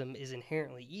capitalism is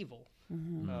inherently evil.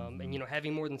 And,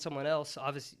 having more than someone else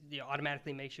obviously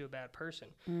automatically makes you a bad person.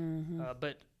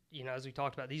 But, as we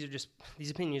talked about,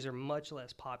 these opinions are much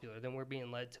less popular than we're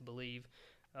being led to believe.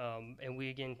 And we,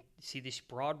 again, see this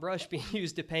broad brush being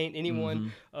used to paint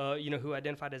anyone, who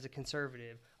identified as a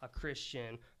conservative, a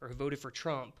Christian, or who voted for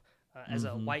Trump as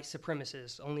a white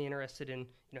supremacist, only interested in,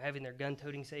 having their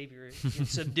gun-toting savior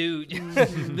subdue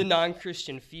the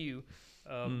non-Christian few.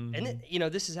 And then,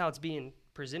 this is how it's being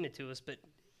presented to us. But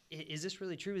is this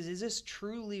really true? Is this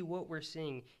truly what we're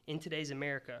seeing in today's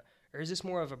America? Or is this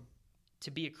more of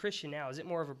to be a Christian now, is it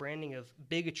more of a branding of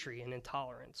bigotry and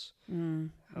intolerance?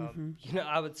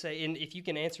 I would say, and if you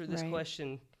can answer this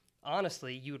question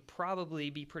honestly, you would probably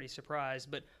be pretty surprised.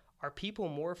 But are people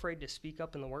more afraid to speak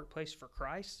up in the workplace for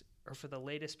Christ or for the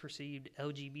latest perceived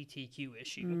LGBTQ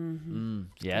issue?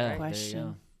 Yeah, good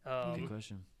question. Good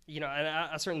question. And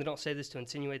I certainly don't say this to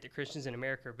insinuate that Christians in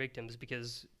America are victims,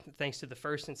 because thanks to the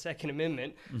First and Second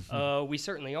Amendment, we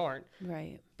certainly aren't.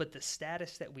 Right. But the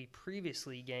status that we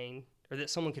previously gained, or that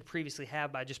someone could previously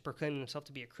have by just proclaiming themselves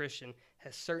to be a Christian,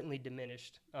 has certainly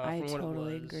diminished I from what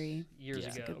totally it was agree. years ago.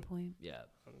 That's a good point. Yeah.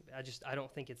 I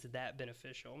don't think it's that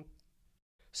beneficial.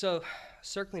 So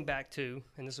circling back to,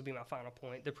 and this will be my final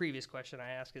point, the previous question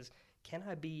I asked is, can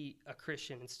I be a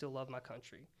Christian and still love my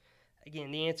country?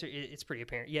 Again, the answer, it's pretty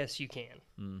apparent. Yes, you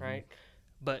can, right?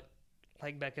 But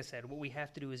like Bekah said, what we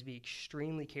have to do is be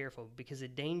extremely careful, because the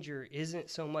danger isn't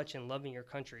so much in loving your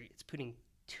country. It's putting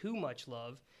too much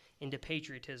love into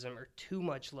patriotism, or too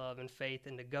much love and faith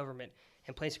into government,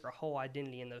 and placing our whole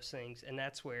identity in those things. And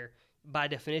that's where, by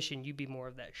definition, you'd be more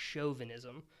of that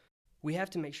chauvinism. We have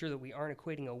to make sure that we aren't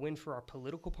equating a win for our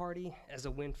political party as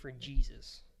a win for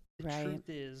Jesus. The truth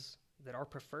is that our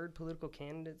preferred political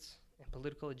candidates and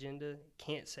political agenda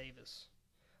can't save us.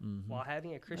 While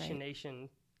having a Christian nation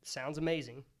sounds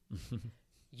amazing,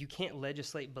 you can't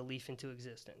legislate belief into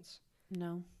existence.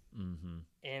 No.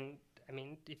 And I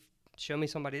mean, show me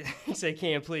somebody that thinks they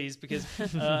can, please, because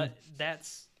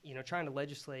that's, trying to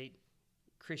legislate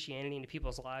Christianity into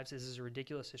people's lives is as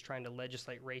ridiculous as trying to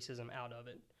legislate racism out of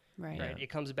it. Right. Yeah. It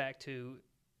comes back to,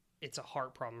 it's a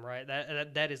heart problem, right?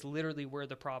 That is literally where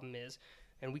the problem is.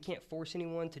 And we can't force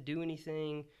anyone to do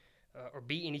anything or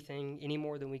be anything any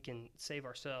more than we can save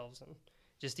ourselves. And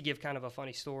just to give kind of a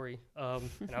funny story,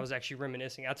 and I was actually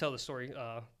reminiscing. I tell the story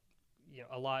a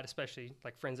lot, especially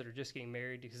like friends that are just getting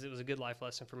married, because it was a good life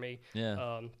lesson for me.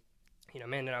 Yeah.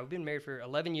 Man and I, we've been married for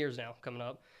 11 years now, coming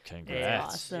up.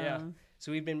 Congrats. Awesome. Yeah.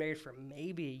 So we've been married for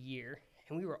maybe a year,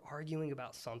 and we were arguing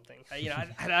about something.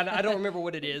 I don't remember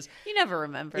what it is. You never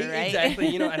remember, right?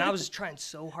 Exactly. And I was trying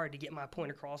so hard to get my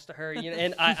point across to her.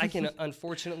 And I can,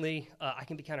 unfortunately, I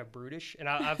can be kind of brutish, and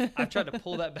I've tried to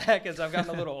pull that back as I've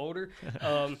gotten a little older.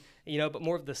 But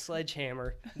more of the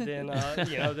sledgehammer than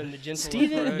the gentle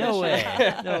Stephen, approach. no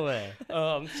way, no way.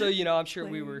 I'm sure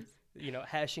we were,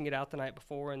 hashing it out the night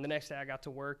before, and the next day I got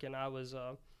to work, and I was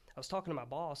talking to my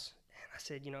boss, and I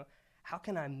said, how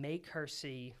can I make her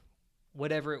see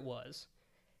whatever it was?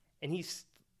 And he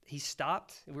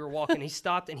stopped. We were walking. He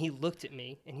stopped, and he looked at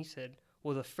me, and he said,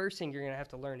 well, the first thing you're going to have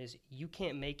to learn is you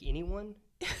can't make anyone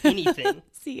anything.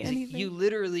 See anything. You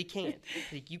literally can't.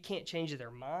 You can't change their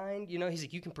mind. He's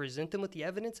like, you can present them with the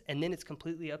evidence, and then it's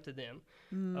completely up to them.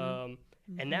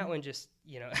 And that one just,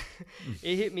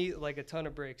 it hit me like a ton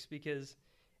of bricks, because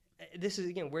this is,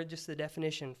 again, where just the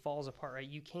definition falls apart, right?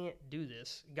 You can't do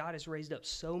this. God has raised up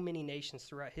so many nations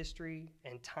throughout history,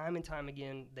 and time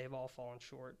again, they've all fallen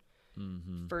short.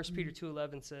 1 Peter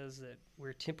 2:11 says that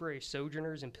we're temporary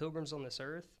sojourners and pilgrims on this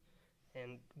earth,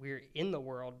 and we're in the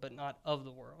world, but not of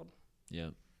the world. Yeah.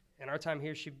 And our time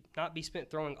here should not be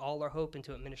spent throwing all our hope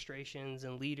into administrations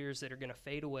and leaders that are going to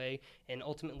fade away and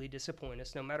ultimately disappoint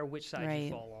us, no matter which side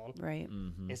you fall on. Right.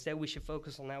 Instead, we should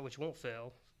focus on that which won't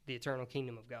fail, the eternal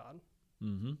kingdom of God.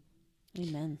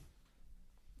 Amen.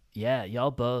 Yeah,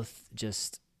 y'all both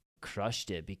just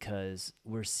crushed it, because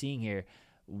we're seeing here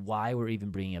why we're even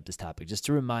bringing up this topic. Just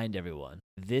to remind everyone,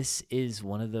 this is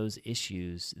one of those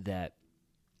issues that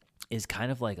is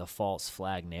kind of like a false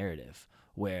flag narrative,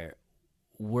 where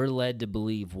we're led to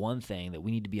believe one thing, that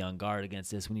we need to be on guard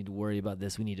against this, we need to worry about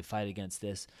this, we need to fight against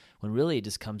this, when really it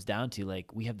just comes down to,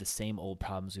 like, we have the same old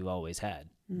problems we've always had.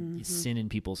 Sin in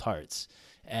people's hearts,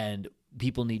 and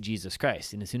people need Jesus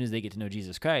Christ. And as soon as they get to know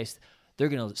Jesus Christ, they're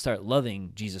going to start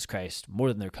loving Jesus Christ more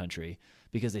than their country,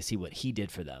 because they see what he did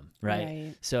for them,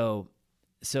 right? So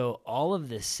all of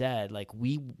this said, like,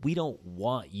 we don't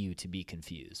want you to be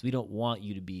confused. We don't want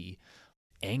you to be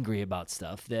angry about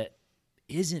stuff that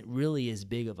isn't really as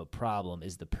big of a problem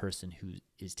as the person who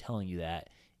is telling you that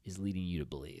is leading you to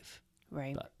believe.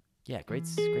 Right. But yeah, great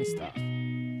stuff.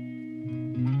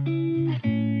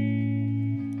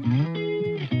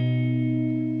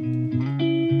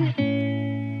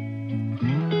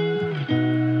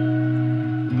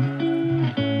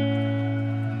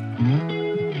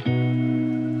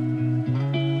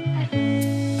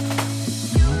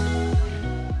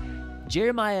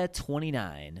 Jeremiah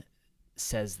 29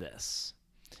 says this.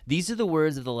 These are the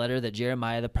words of the letter that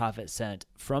Jeremiah the prophet sent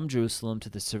from Jerusalem to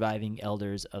the surviving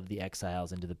elders of the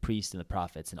exiles and to the priests and the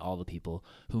prophets and all the people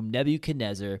whom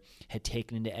Nebuchadnezzar had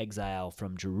taken into exile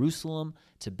from Jerusalem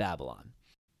to Babylon.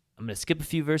 I'm going to skip a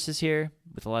few verses here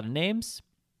with a lot of names.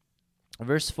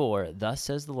 Verse 4, thus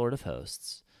says the Lord of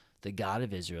hosts, the God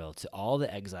of Israel, to all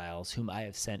the exiles whom I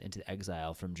have sent into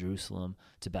exile from Jerusalem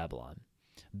to Babylon.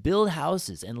 Build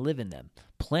houses and live in them.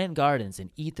 Plant gardens and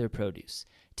eat their produce.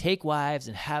 Take wives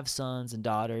and have sons and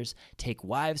daughters. Take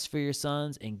wives for your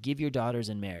sons and give your daughters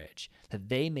in marriage, that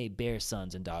they may bear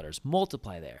sons and daughters.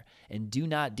 Multiply there and do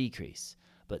not decrease,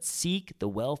 but seek the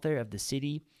welfare of the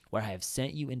city where I have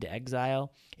sent you into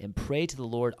exile and pray to the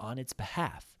Lord on its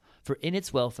behalf. For in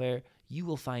its welfare you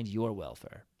will find your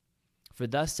welfare. For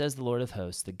thus says the Lord of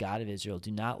hosts, the God of Israel,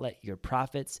 do not let your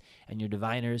prophets and your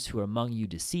diviners who are among you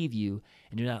deceive you,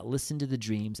 and do not listen to the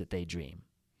dreams that they dream.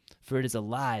 For it is a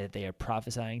lie that they are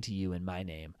prophesying to you in my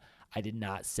name. I did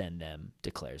not send them,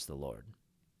 declares the Lord.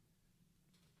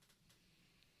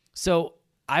 So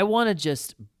I want to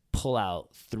just pull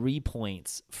out 3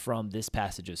 points from this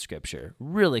passage of Scripture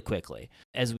really quickly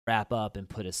as we wrap up and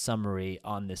put a summary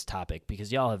on this topic,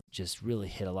 because y'all have just really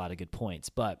hit a lot of good points.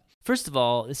 But first of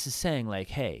all, this is saying like,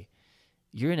 hey,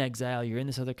 you're in exile, you're in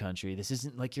this other country, this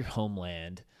isn't like your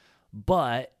homeland,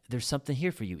 but there's something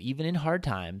here for you. Even in hard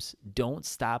times, don't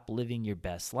stop living your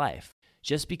best life.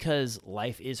 Just because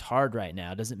life is hard right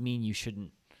now doesn't mean you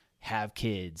shouldn't have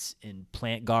kids and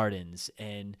plant gardens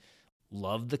and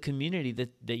love the community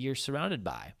that you're surrounded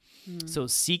by. So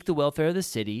seek the welfare of the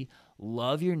city,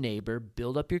 love your neighbor,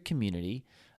 build up your community.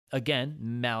 Again,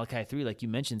 Malachi 3, like you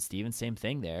mentioned, Stephen, same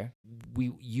thing there.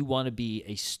 You want to be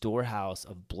a storehouse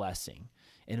of blessing,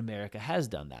 and America has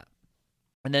done that.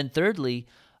 And then thirdly,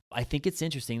 I think it's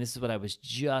interesting. This is what I was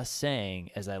just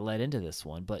saying as I led into this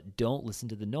one, but don't listen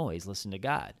to the noise, listen to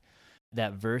God.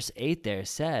 That verse 8 there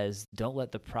says, don't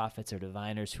let the prophets or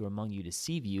diviners who are among you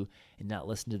deceive you, and not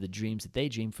listen to the dreams that they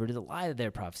dream, for it is a lie that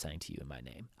they're prophesying to you in my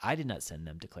name. I did not send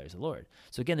them, declares the Lord.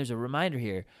 So again, there's a reminder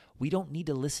here. We don't need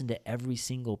to listen to every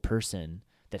single person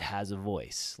that has a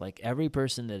voice. Like every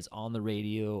person that is on the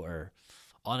radio or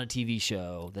on a TV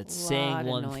show that's saying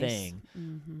one thing.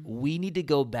 We need to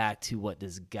go back to what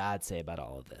does God say about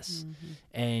all of this.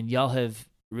 And y'all have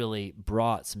really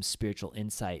brought some spiritual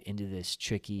insight into this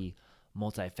tricky,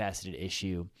 multifaceted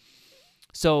issue.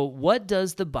 So what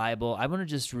does the Bible, I want to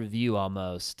just review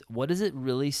almost, what does it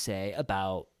really say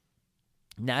about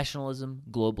nationalism,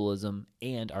 globalism,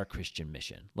 and our Christian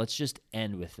mission? Let's just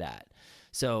end with that.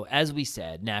 So as we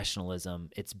said, nationalism,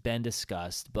 it's been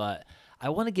discussed, but I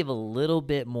want to give a little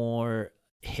bit more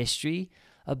history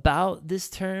about this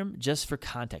term just for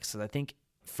context, because I think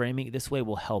framing it this way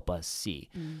will help us see.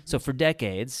 So for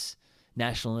decades,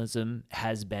 nationalism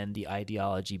has been the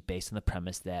ideology based on the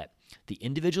premise that the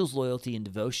individual's loyalty and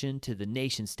devotion to the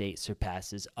nation state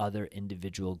surpasses other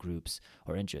individual groups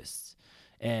or interests.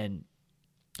 And,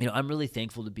 you know, I'm really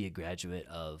thankful to be a graduate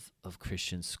of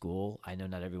Christian school. I know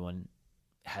not everyone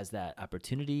has that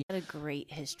opportunity. What a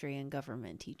great history and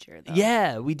government teacher, though.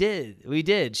 Yeah, we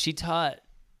did. She taught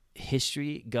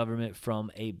history, government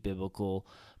from a biblical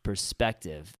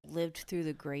perspective. Lived through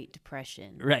the Great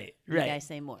Depression. Right. You guys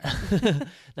say more.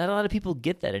 Not a lot of people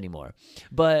get that anymore.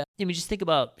 But I mean, just think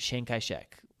about Chiang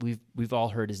Kai-shek. We've all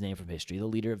heard his name from history, the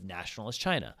leader of nationalist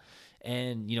China.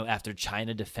 And, you know, after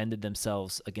China defended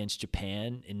themselves against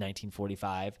Japan in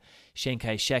 1945, Chiang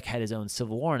Kai-shek had his own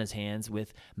civil war on his hands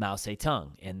with Mao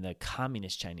Zedong and the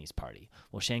Communist Chinese Party.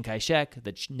 Well, Chiang Kai-shek,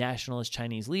 the nationalist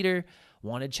Chinese leader,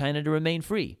 wanted China to remain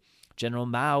free. General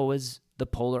Mao was the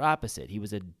polar opposite. He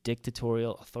was a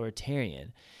dictatorial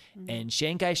authoritarian. And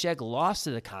Chiang Kai-shek lost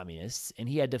to the communists, and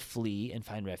he had to flee and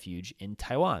find refuge in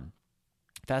Taiwan.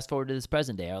 Fast forward to this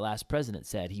present day, our last president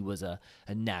said he was a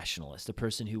nationalist, a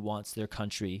person who wants their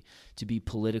country to be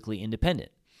politically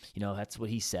independent. You know, that's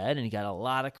what he said, and he got a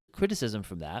lot of criticism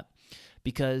from that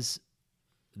because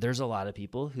there's a lot of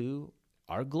people who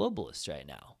are globalists right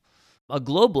now. A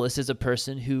globalist is a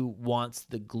person who wants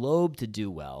the globe to do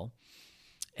well.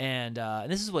 And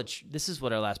this is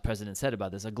what our last president said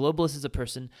about this. A globalist is a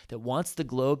person that wants the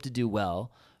globe to do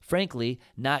well, frankly,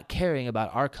 not caring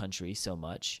about our country so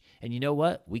much. And you know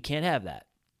what? We can't have that.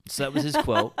 So that was his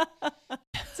quote.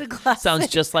 It's a classic. Sounds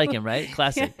just like him, right?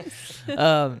 Classic. Yes.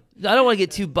 I don't want to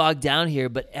get too bogged down here,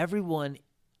 but everyone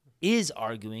is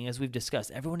arguing, as we've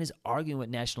discussed, everyone is arguing what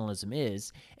nationalism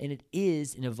is, and it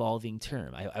is an evolving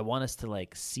term. I want us to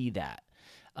see that.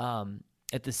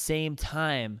 At the same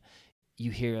time, you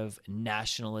hear of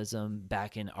nationalism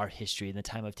back in our history in the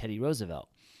time of Teddy Roosevelt.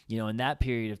 You know, in that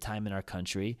period of time in our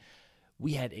country,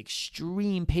 we had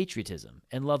extreme patriotism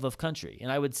and love of country.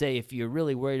 And I would say if you're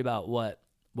really worried about what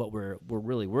we're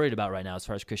really worried about right now as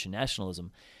far as Christian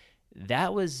nationalism,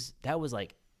 that was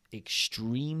like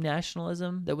extreme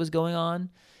nationalism that was going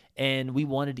on. And we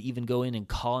wanted to even go in and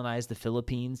colonize the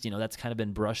Philippines. You know, that's kind of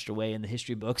been brushed away in the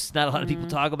history books. Not a lot of people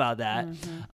talk about that.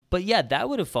 But yeah, that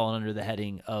would have fallen under the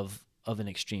heading of an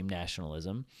extreme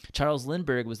nationalism. Charles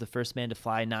Lindbergh was the first man to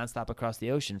fly nonstop across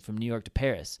the ocean from New York to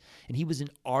Paris. And he was an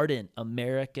ardent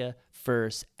America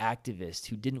First activist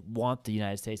who didn't want the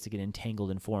United States to get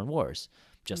entangled in foreign wars,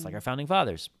 just like our founding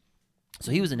fathers.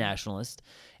 So he was a nationalist.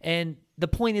 And the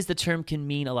point is the term can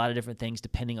mean a lot of different things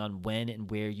depending on when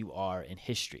and where you are in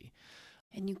history.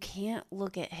 And you can't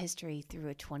look at history through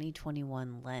a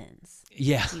 2021 lens.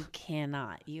 Yeah. You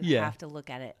cannot. You have to look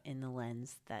at it in the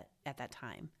lens that at that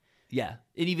time. Yeah.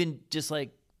 And even just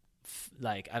like,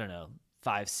 I don't know,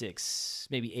 5, 6,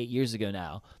 maybe 8 years ago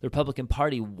now, the Republican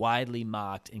Party widely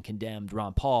mocked and condemned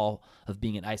Ron Paul of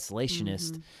being an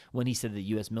isolationist when he said the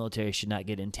U.S. military should not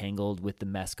get entangled with the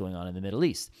mess going on in the Middle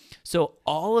East. So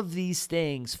all of these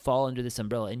things fall under this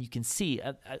umbrella, and you can see,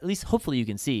 at least hopefully you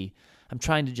can see, I'm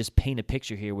trying to just paint a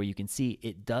picture here where you can see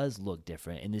it does look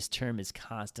different, and this term is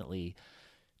constantly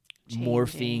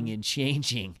morphing and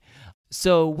changing.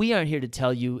 So we aren't here to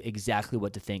tell you exactly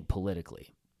what to think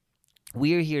politically.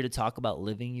 We are here to talk about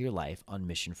living your life on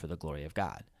mission for the glory of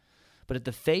God. But at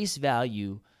the face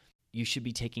value, you should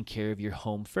be taking care of your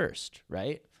home first,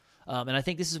 right? And I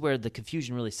think this is where the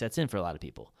confusion really sets in for a lot of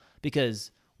people,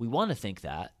 because we want to think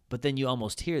that, but then you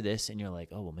almost hear this and you're like,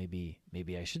 oh, well, maybe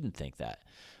I shouldn't think that.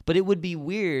 But it would be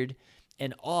weird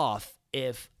and off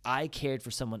if I cared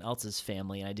for someone else's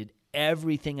family and I did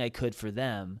everything I could for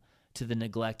them to the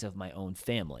neglect of my own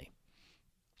family.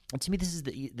 And to me, this is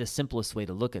the simplest way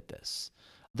to look at this.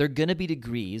 There are going to be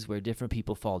degrees where different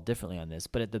people fall differently on this,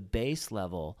 but at the base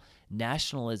level,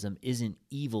 nationalism isn't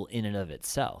evil in and of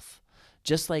itself.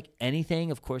 Just like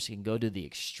anything, of course, it can go to the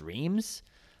extremes,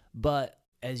 but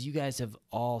as you guys have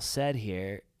all said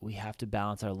here, we have to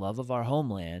balance our love of our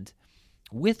homeland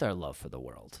with our love for the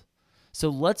world. So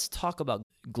let's talk about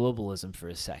globalism for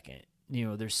a second. You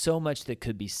know, there's so much that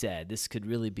could be said. This could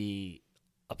really be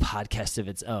a podcast of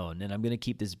its own, and I'm going to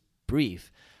keep this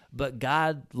brief. But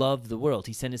God loved the world.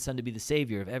 He sent his son to be the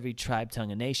savior of every tribe,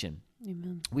 tongue, and nation.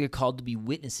 Amen. We are called to be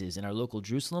witnesses in our local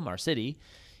Jerusalem, our city,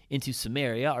 into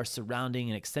Samaria, our surrounding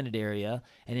and extended area,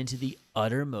 and into the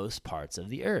uttermost parts of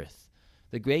the earth.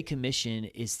 The Great Commission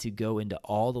is to go into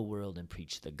all the world and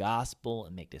preach the gospel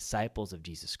and make disciples of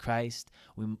Jesus Christ.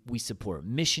 We support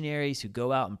missionaries who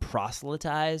go out and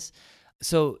proselytize.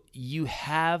 So you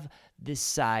have this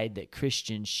side that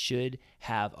Christians should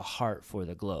have a heart for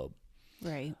the globe.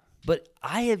 Right. But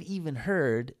I have even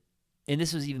heard, and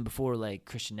this was even before like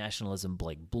Christian nationalism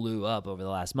like blew up over the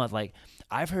last month, like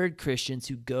I've heard Christians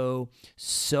who go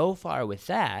so far with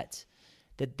that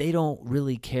they don't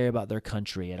really care about their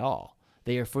country at all.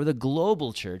 They are for the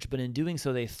global church, but in doing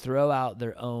so, they throw out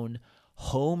their own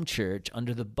home church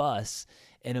under the bus,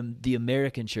 and the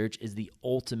American church is the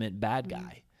ultimate bad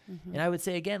guy. Mm-hmm. And I would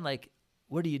say again, like,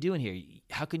 what are you doing here?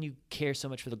 How can you care so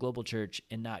much for the global church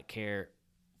and not care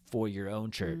for your own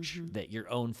church that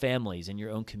your own families and your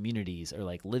own communities are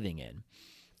like living in?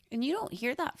 And you don't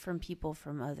hear that from people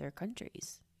from other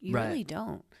countries. You Right. really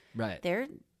don't. Right.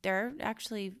 They're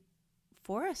actually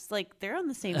for us. Like they're on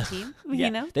the same team, Yeah,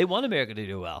 you know? they want America to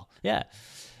do well. Yeah.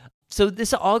 So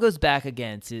this all goes back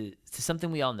again to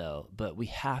something we all know, but we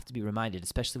have to be reminded,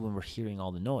 especially when we're hearing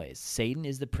all the noise. Satan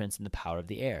is the prince and the power of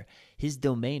the air. His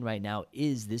domain right now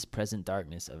is this present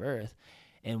darkness of earth.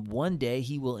 And one day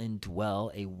he will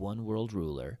indwell a one-world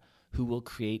ruler who will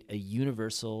create a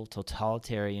universal,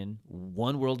 totalitarian,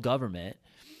 one-world government.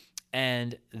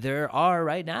 And there are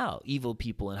right now evil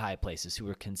people in high places who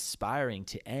are conspiring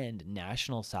to end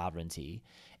national sovereignty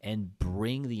and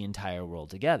bring the entire world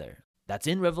together. That's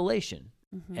in Revelation.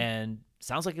 Mm-hmm. And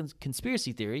sounds like a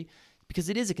conspiracy theory because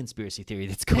it is a conspiracy theory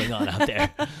that's going on out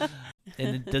there.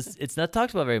 And it's not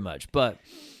talked about very much. But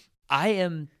I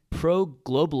am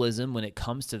pro-globalism when it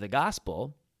comes to the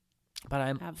gospel, but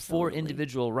I'm for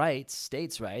individual rights,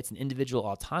 states' rights, and individual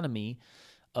autonomy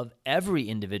of every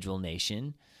individual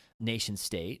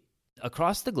nation-state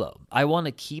across the globe. I want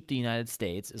to keep the United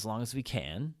States as long as we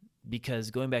can because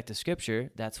going back to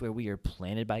Scripture, that's where we are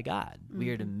planted by God. Mm-hmm. We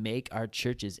are to make our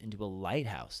churches into a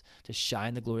lighthouse to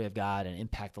shine the glory of God and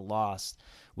impact the lost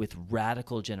with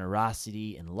radical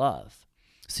generosity and love.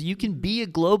 So you can be a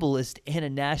globalist and a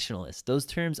nationalist. Those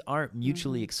terms aren't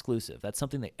mutually exclusive. That's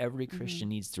something that every Christian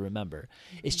needs to remember.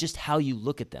 It's just how you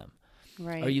look at them.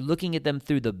 Right. Are you looking at them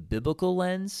through the biblical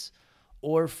lens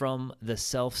or from the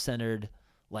self-centered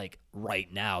like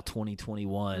right now,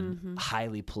 2021,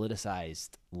 highly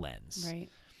politicized lens. Right.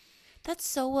 That's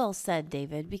so well said,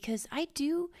 David, because I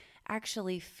do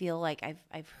actually feel like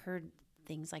I've heard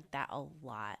things like that a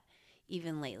lot,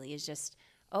 even lately. It's just,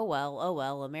 oh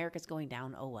well, America's going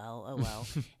down, oh well.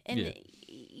 And,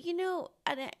 you know,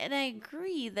 and I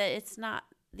agree that it's not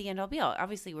the end all be all.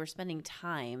 Obviously, we're spending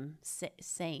time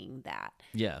saying that.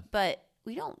 Yeah. But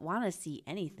we don't want to see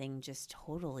anything just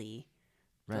totally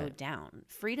go down.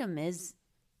 Freedom is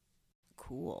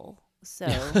cool. So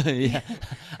yeah,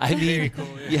 I mean, very cool.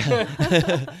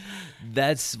 Yeah,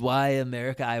 that's why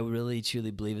America, I really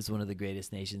truly believe, is one of the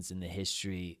greatest nations in the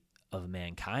history of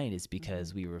mankind, is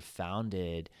because we were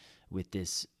founded with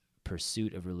this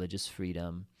pursuit of religious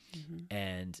freedom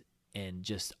and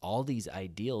just all these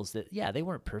ideals that, they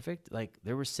weren't perfect. Like,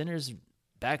 there were sinners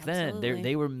back then.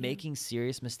 They were making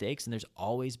serious mistakes, and there's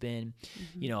always been,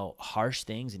 you know, harsh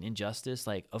things and injustice,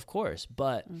 like, of course.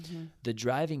 But the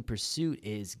driving pursuit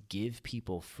is give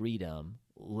people freedom,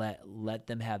 let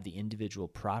them have the individual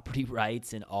property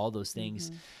rights and all those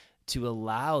things to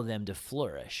allow them to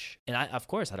flourish. And I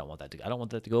don't want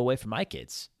that to go away from my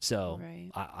kids. So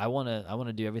I want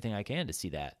to do everything I can to see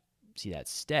that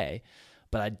stay.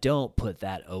 But I don't put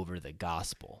that over the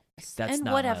gospel. That's and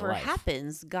not whatever my life.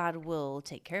 happens, God will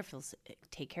take care of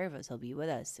us. He'll be with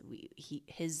us.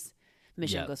 His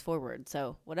mission goes forward.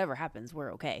 So whatever happens,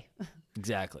 we're okay.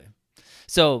 Exactly.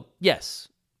 So yes,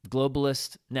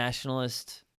 globalist,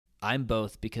 nationalist. I'm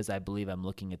both, because I believe I'm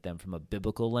looking at them from a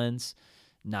biblical lens,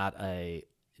 not a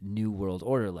new world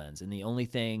order lens. And the only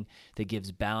thing that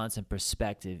gives balance and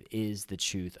perspective is the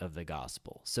truth of the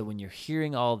gospel. So when you're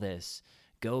hearing all this,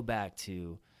 go back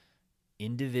to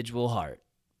individual heart.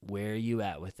 Where are you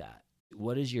at with that?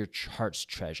 What is your heart's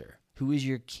treasure? Who is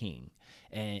your king?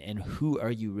 And who are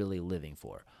you really living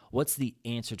for? What's the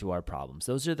answer to our problems?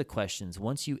 Those are the questions.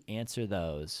 Once you answer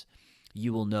those,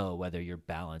 you will know whether you're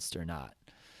balanced or not.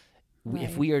 Right.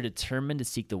 If we are determined to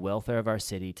seek the welfare of our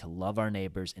city, to love our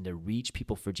neighbors, and to reach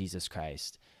people for Jesus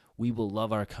Christ, we will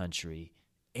love our country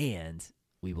and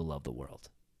we will love the world.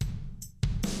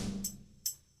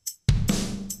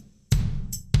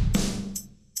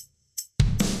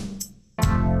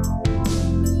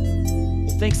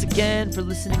 Thanks again for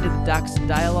listening to the Dachshund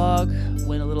Dialogue.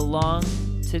 Went a little long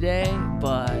today,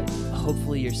 but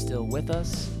hopefully you're still with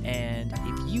us. And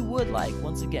if you would like,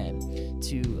 once again,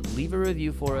 to leave a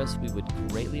review for us, we would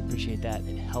greatly appreciate that.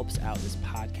 It helps out this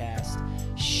podcast.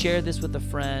 Share this with a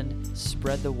friend.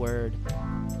 Spread the word.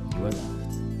 You are loved.